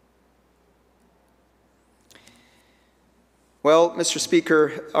 Well, Mr.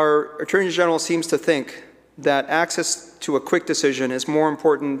 Speaker, our Attorney General seems to think that access to a quick decision is more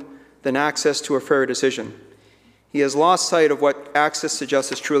important than access to a fair decision. He has lost sight of what access to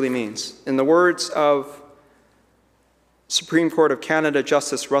justice truly means. In the words of Supreme Court of Canada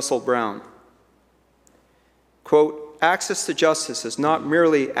Justice Russell Brown, quote, access to justice is not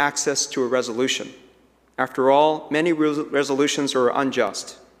merely access to a resolution. After all, many resolutions are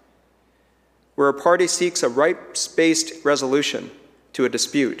unjust. Where a party seeks a rights-based resolution to a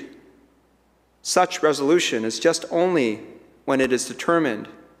dispute, such resolution is just only when it is determined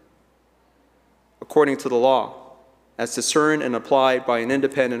according to the law, as discerned and applied by an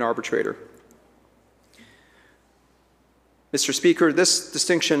independent arbitrator. Mr. Speaker, this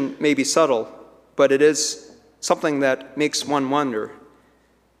distinction may be subtle, but it is something that makes one wonder.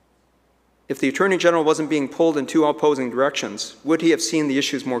 If the Attorney General wasn't being pulled in two opposing directions, would he have seen the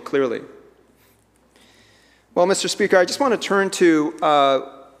issues more clearly? Well, Mr. Speaker, I just want to turn to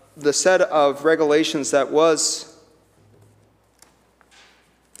the set of regulations that was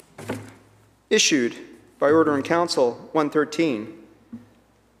issued by Order in Council 113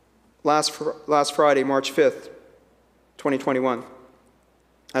 last Friday, March 5th, 2021.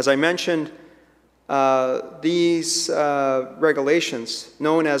 As I mentioned, these regulations,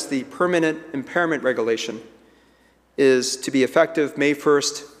 known as the Permanent Impairment Regulation, is to be effective May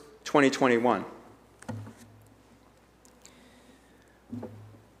 1st, 2021.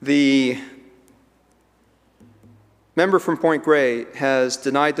 The member from Point Grey has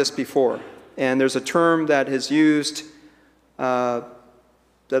denied this before, and there's a term that is used, that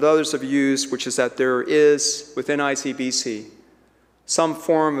others have used, which is that there is, within ICBC, some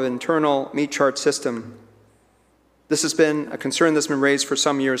form of internal meat chart system. This has been a concern that's been raised for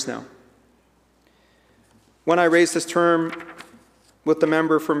some years now. When I raised this term with the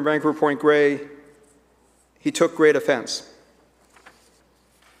member from Vancouver Point Grey, he took great offense.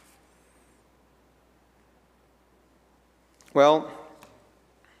 Well,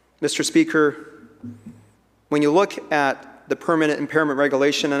 Mr. Speaker, when you look at the permanent impairment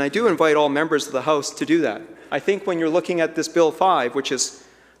regulation, and I do invite all members of the House to do that, I think when you're looking at this Bill 5, which is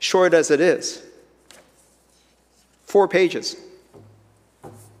short as it is, 4 pages,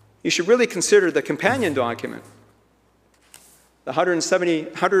 you should really consider the companion document, the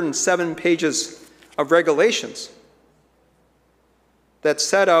 107 pages of regulations that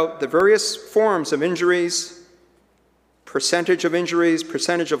set out the various forms of injuries, percentage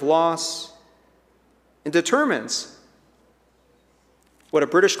of loss, and determines what a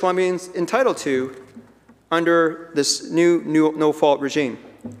British Columbian is entitled to under this new no-fault regime.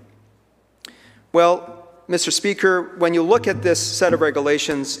 Well, Mr. Speaker, when you look at this set of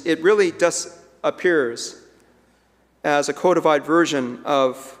regulations, it really just appears as a codified version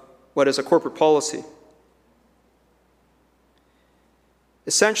of what is a corporate policy.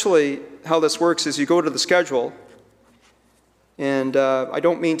 Essentially, how this works is you go to the schedule, and I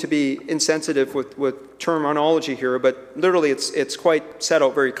don't mean to be insensitive with terminology here, but literally it's quite set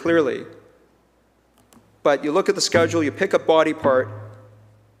out very clearly. But you look at the schedule, you pick a body part,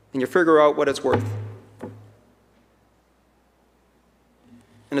 and you figure out what it's worth.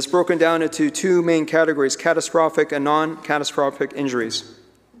 And it's broken down into two main categories, catastrophic and non-catastrophic injuries.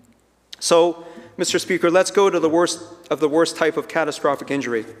 So, Mr. Speaker, let's go to the worst of the worst type of catastrophic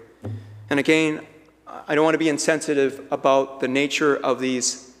injury. And again, I don't want to be insensitive about the nature of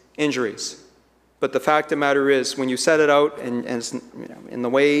these injuries. But the fact of the matter is, when you set it out and in the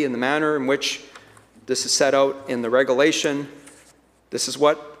way, in the manner in which this is set out in the regulation, this is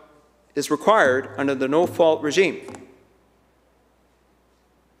what is required under the no-fault regime.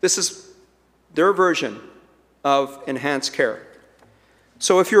 This is their version of enhanced care.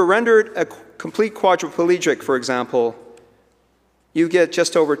 So if you're rendered a complete quadriplegic, for example, you get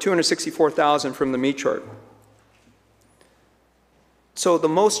just over $264,000 from the meat chart. So the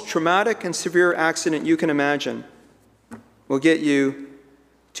most traumatic and severe accident you can imagine will get you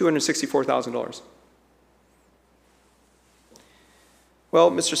 $264,000.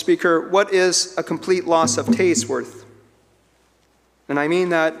 Well, Mr. Speaker, what is a complete loss of taste worth? And I mean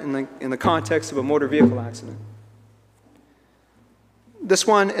that in the context of a motor vehicle accident. This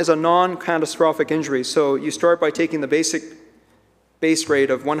one is a non-catastrophic injury, so you start by taking the basic base rate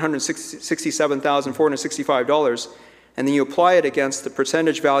of $167,465, and then you apply it against the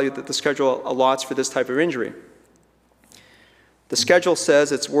percentage value that the schedule allots for this type of injury. The schedule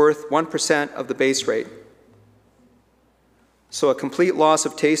says it's worth 1% of the base rate. So a complete loss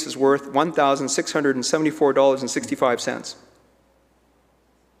of taste is worth $1,674.65.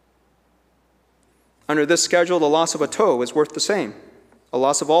 Under this schedule, the loss of a toe is worth the same. A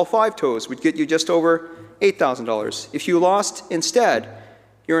loss of all 5 toes would get you just over $8,000. If you lost instead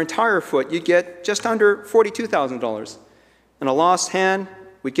your entire foot, you'd get just under $42,000. And a lost hand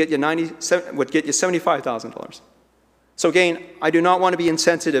would get you $75,000. So again, I do not want to be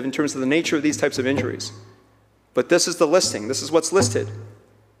insensitive in terms of the nature of these types of injuries. But this is the listing. This is what's listed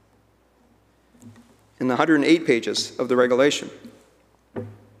in the 108 pages of the regulation.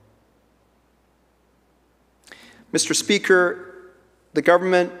 Mr. Speaker, the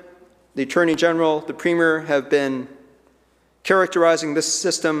government, the Attorney General, the Premier have been characterizing this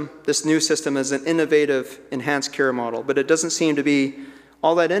system, this new system, as an innovative enhanced care model, but it doesn't seem to be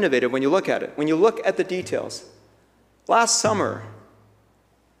all that innovative when you look at it. When you look at the details. Last summer,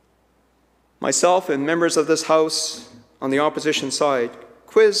 myself and members of this House on the opposition side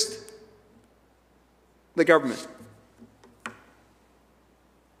quizzed the government.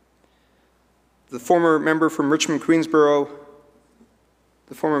 The former member from Richmond Queensborough,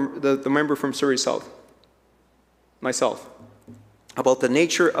 the member from Surrey South, myself, about the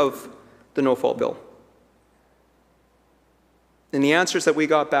nature of the no-fault bill. And the answers that we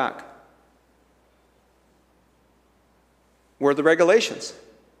got back were the regulations.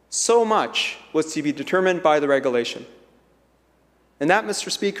 So much was to be determined by the regulation. And that, Mr.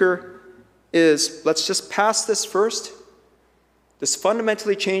 Speaker, is, let's just pass this first. This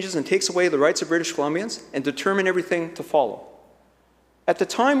fundamentally changes and takes away the rights of British Columbians and determine everything to follow. At the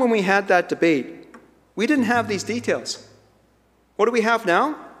time when we had that debate, we didn't have these details. What do we have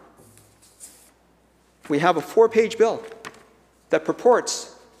now? We have a 4-page bill that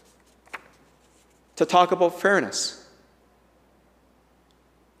purports to talk about fairness.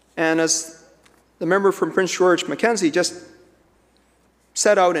 And as the member from Prince George Mackenzie just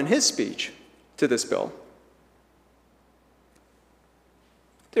set out in his speech to this bill,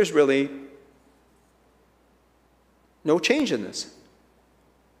 there's really no change in this.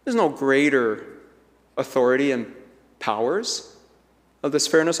 There's no greater authority and powers of this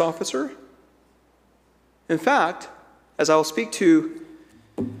fairness officer. In fact, as I'll speak to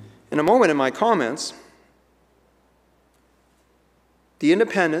in a moment in my comments, the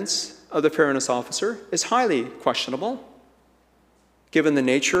independence of the fairness officer is highly questionable, given the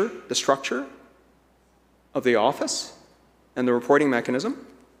nature, the structure of the office and the reporting mechanism.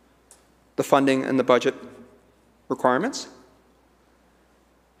 the funding and the budget requirements,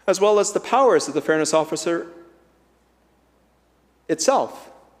 as well as the powers of the Fairness Officer itself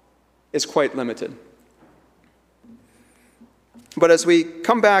is quite limited. But as we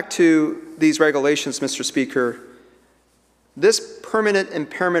come back to these regulations, Mr. Speaker, this permanent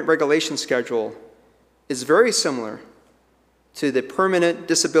impairment regulation schedule is very similar to the permanent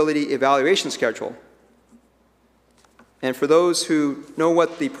disability evaluation schedule. And for those who know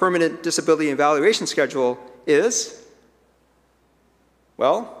what the permanent disability evaluation schedule is,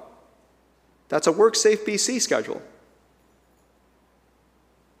 well, that's a WorkSafe BC schedule.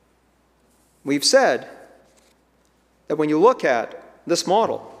 We've said that when you look at this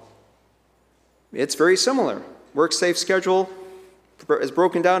model, it's very similar. WorkSafe schedule is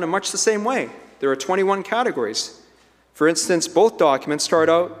broken down in much the same way. There are 21 categories. For instance, both documents start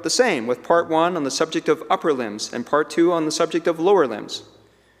out the same, with Part 1 on the subject of upper limbs and Part 2 on the subject of lower limbs.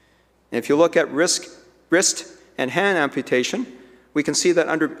 And if you look at wrist and hand amputation, we can see that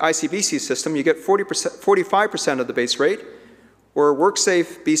under ICBC system, you get 45% of the base rate, where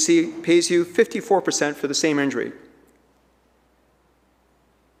WorkSafe BC pays you 54% for the same injury.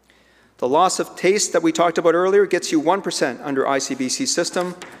 The loss of taste that we talked about earlier gets you 1% under ICBC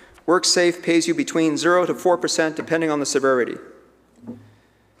system. WorkSafe pays you between 0 to 4% depending on the severity.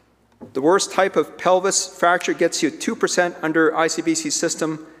 The worst type of pelvis fracture gets you 2% under ICBC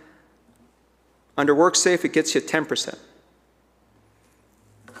system. Under WorkSafe, it gets you 10%.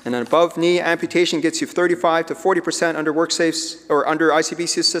 And then above knee amputation gets you 35 to 40% under WorkSafe's or under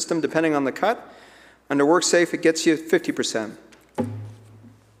ICBC system depending on the cut. Under WorkSafe, it gets you 50%.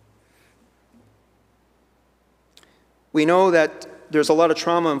 We know that there's a lot of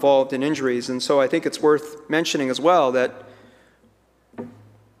trauma involved in injuries, and so I think it's worth mentioning as well that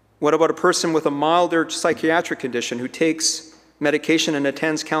what about a person with a milder psychiatric condition who takes medication and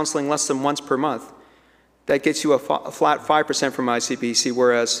attends counseling less than once per month? That gets you a flat 5% from ICBC,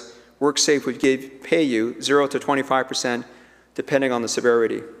 whereas WorkSafe would pay you 0 to 25% depending on the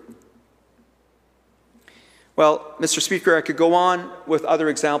severity. Well, Mr. Speaker, I could go on with other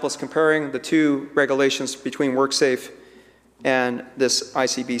examples comparing the two regulations between WorkSafe and this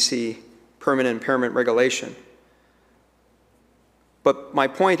ICBC permanent impairment regulation. But my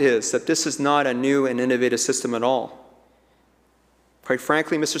point is that this is not a new and innovative system at all. Quite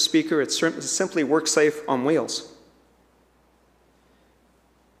frankly, Mr. Speaker, it's simply WorkSafe on wheels.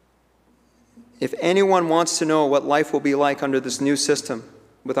 If anyone wants to know what life will be like under this new system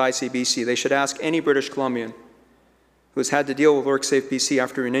with ICBC, they should ask any British Columbian who has had to deal with WorkSafe BC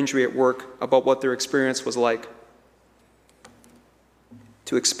after an injury at work about what their experience was like.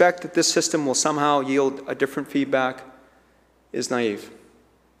 To expect that this system will somehow yield a different feedback is naive.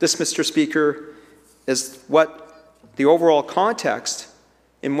 This, Mr. Speaker, is what the overall context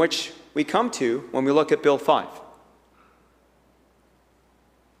in which we come to when we look at Bill 5.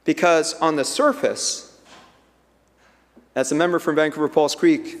 Because on the surface, as the member from Vancouver Falls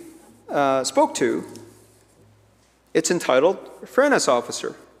Creek spoke to, it's entitled Fairness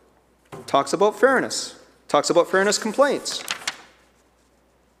Officer. Talks about fairness. Talks about fairness complaints.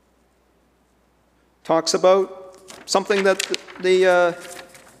 Talks about something that the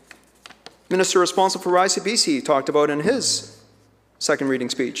minister responsible for ICBC talked about in his second reading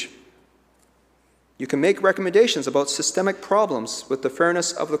speech. You can make recommendations about systemic problems with the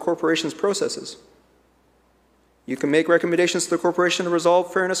fairness of the corporation's processes. You can make recommendations to the corporation to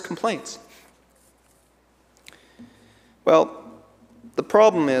resolve fairness complaints. Well, the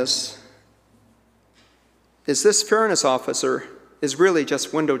problem is this fairness officer is really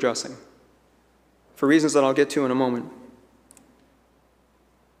just window dressing, for reasons that I'll get to in a moment.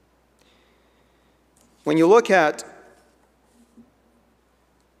 When you look at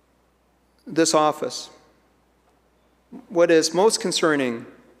this office, what is most concerning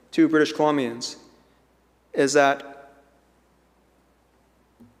to British Columbians is that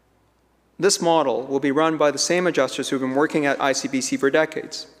this model will be run by the same adjusters who have been working at ICBC for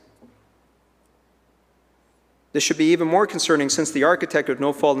decades. This should be even more concerning since the architect of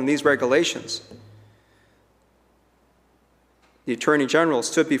no fault in these regulations, the Attorney General,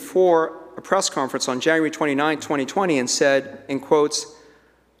 stood before a press conference on January 29, 2020 and said, in quotes,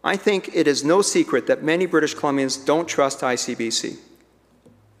 "I think it is no secret that many British Columbians don't trust ICBC."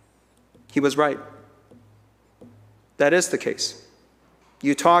 He was right. That is the case.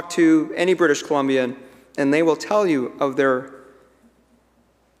 You talk to any British Columbian and they will tell you of their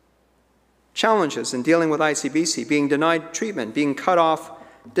challenges in dealing with ICBC, being denied treatment, being cut off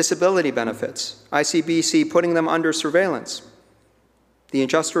disability benefits, ICBC putting them under surveillance, the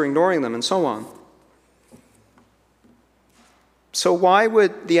adjuster ignoring them, and so on. So why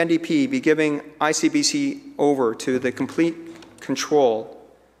would the NDP be giving ICBC over to the complete control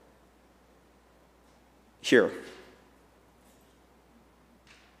here?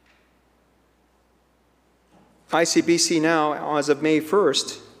 ICBC now, as of May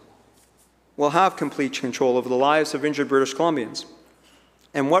 1st, will have complete control over the lives of injured British Columbians.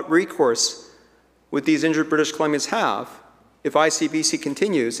 And what recourse would these injured British Columbians have if ICBC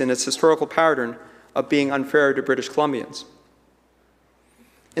continues in its historical pattern of being unfair to British Columbians?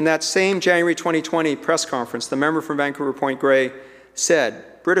 In that same January 2020 press conference, the member from Vancouver Point Grey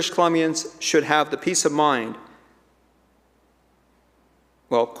said, British Columbians should have the peace of mind,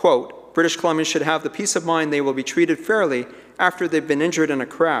 well, quote, British Columbians should have the peace of mind they will be treated fairly after they've been injured in a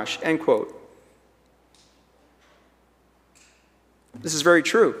crash, end quote. This is very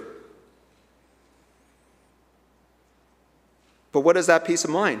true. But what is that peace of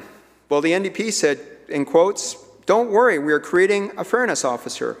mind? Well, the NDP said, in quotes, don't worry, we are creating a fairness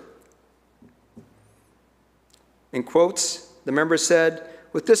officer. In quotes, the member said,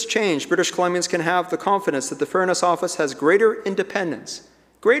 with this change, British Columbians can have the confidence that the Fairness Office has greater independence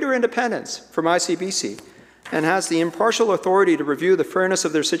from ICBC, and has the impartial authority to review the fairness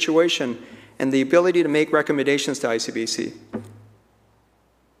of their situation and the ability to make recommendations to ICBC.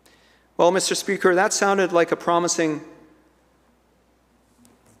 Well, Mr. Speaker, that sounded like a promising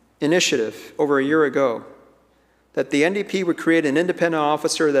initiative over a year ago, that the NDP would create an independent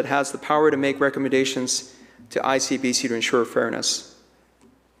officer that has the power to make recommendations to ICBC to ensure fairness.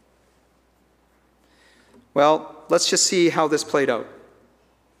 Well, let's just see how this played out.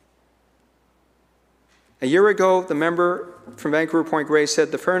 A year ago, the member from Vancouver Point Grey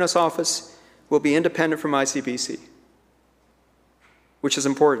said the Fairness Office will be independent from ICBC, which is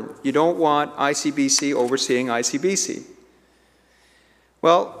important. You don't want ICBC overseeing ICBC.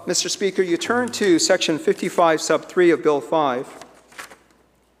 Well, Mr. Speaker, you turn to Section 55, Sub 3 of Bill 5,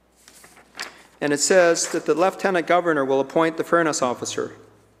 and it says that the Lieutenant Governor will appoint the Fairness Officer.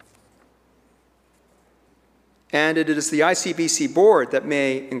 And it is the ICBC Board that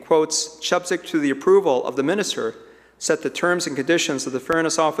may, in quotes, subject to the approval of the Minister, set the terms and conditions of the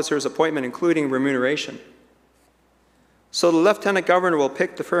Fairness Officer's appointment, including remuneration. So the Lieutenant Governor will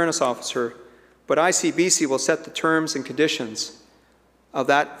pick the Fairness Officer, but ICBC will set the terms and conditions of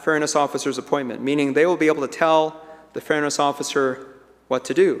that Fairness Officer's appointment, meaning they will be able to tell the Fairness Officer what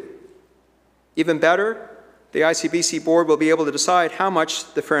to do. Even better, the ICBC Board will be able to decide how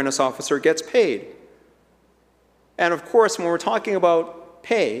much the Fairness Officer gets paid. And of course, when we're talking about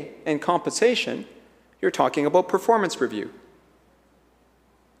pay and compensation, you're talking about performance review.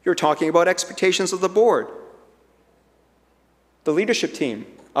 You're talking about expectations of the board, the leadership team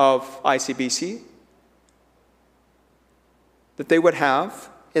of ICBC, that they would have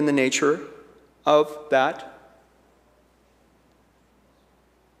in the nature of that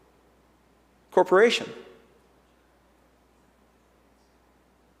corporation.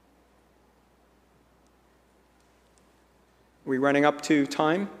 Are we running up to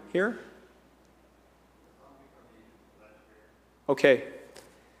time here? Okay.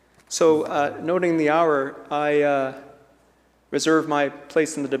 So, noting the hour, I reserve my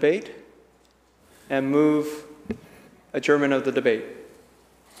place in the debate and move adjournment of the debate.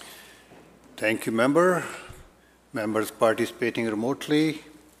 Thank you, member. Members participating remotely,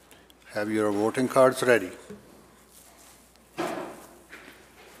 have your voting cards ready.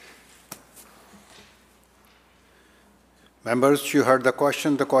 Members, you heard the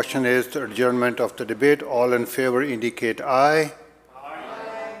question. The question is the adjournment of the debate. All in favor indicate aye.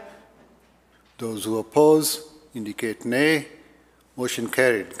 Aye. Those who oppose indicate nay. Motion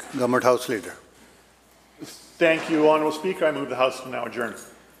carried. Government House Leader. Thank you, Honourable Speaker. I move the House to now adjourn.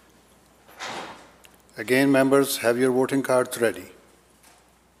 Again, members, have your voting cards ready.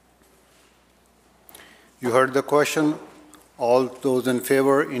 You heard the question. All those in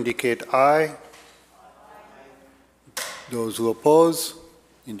favor indicate aye. Those who oppose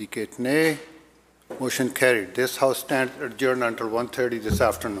indicate nay. Motion carried. This House stands adjourned until 1:30 this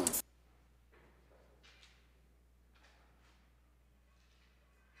afternoon.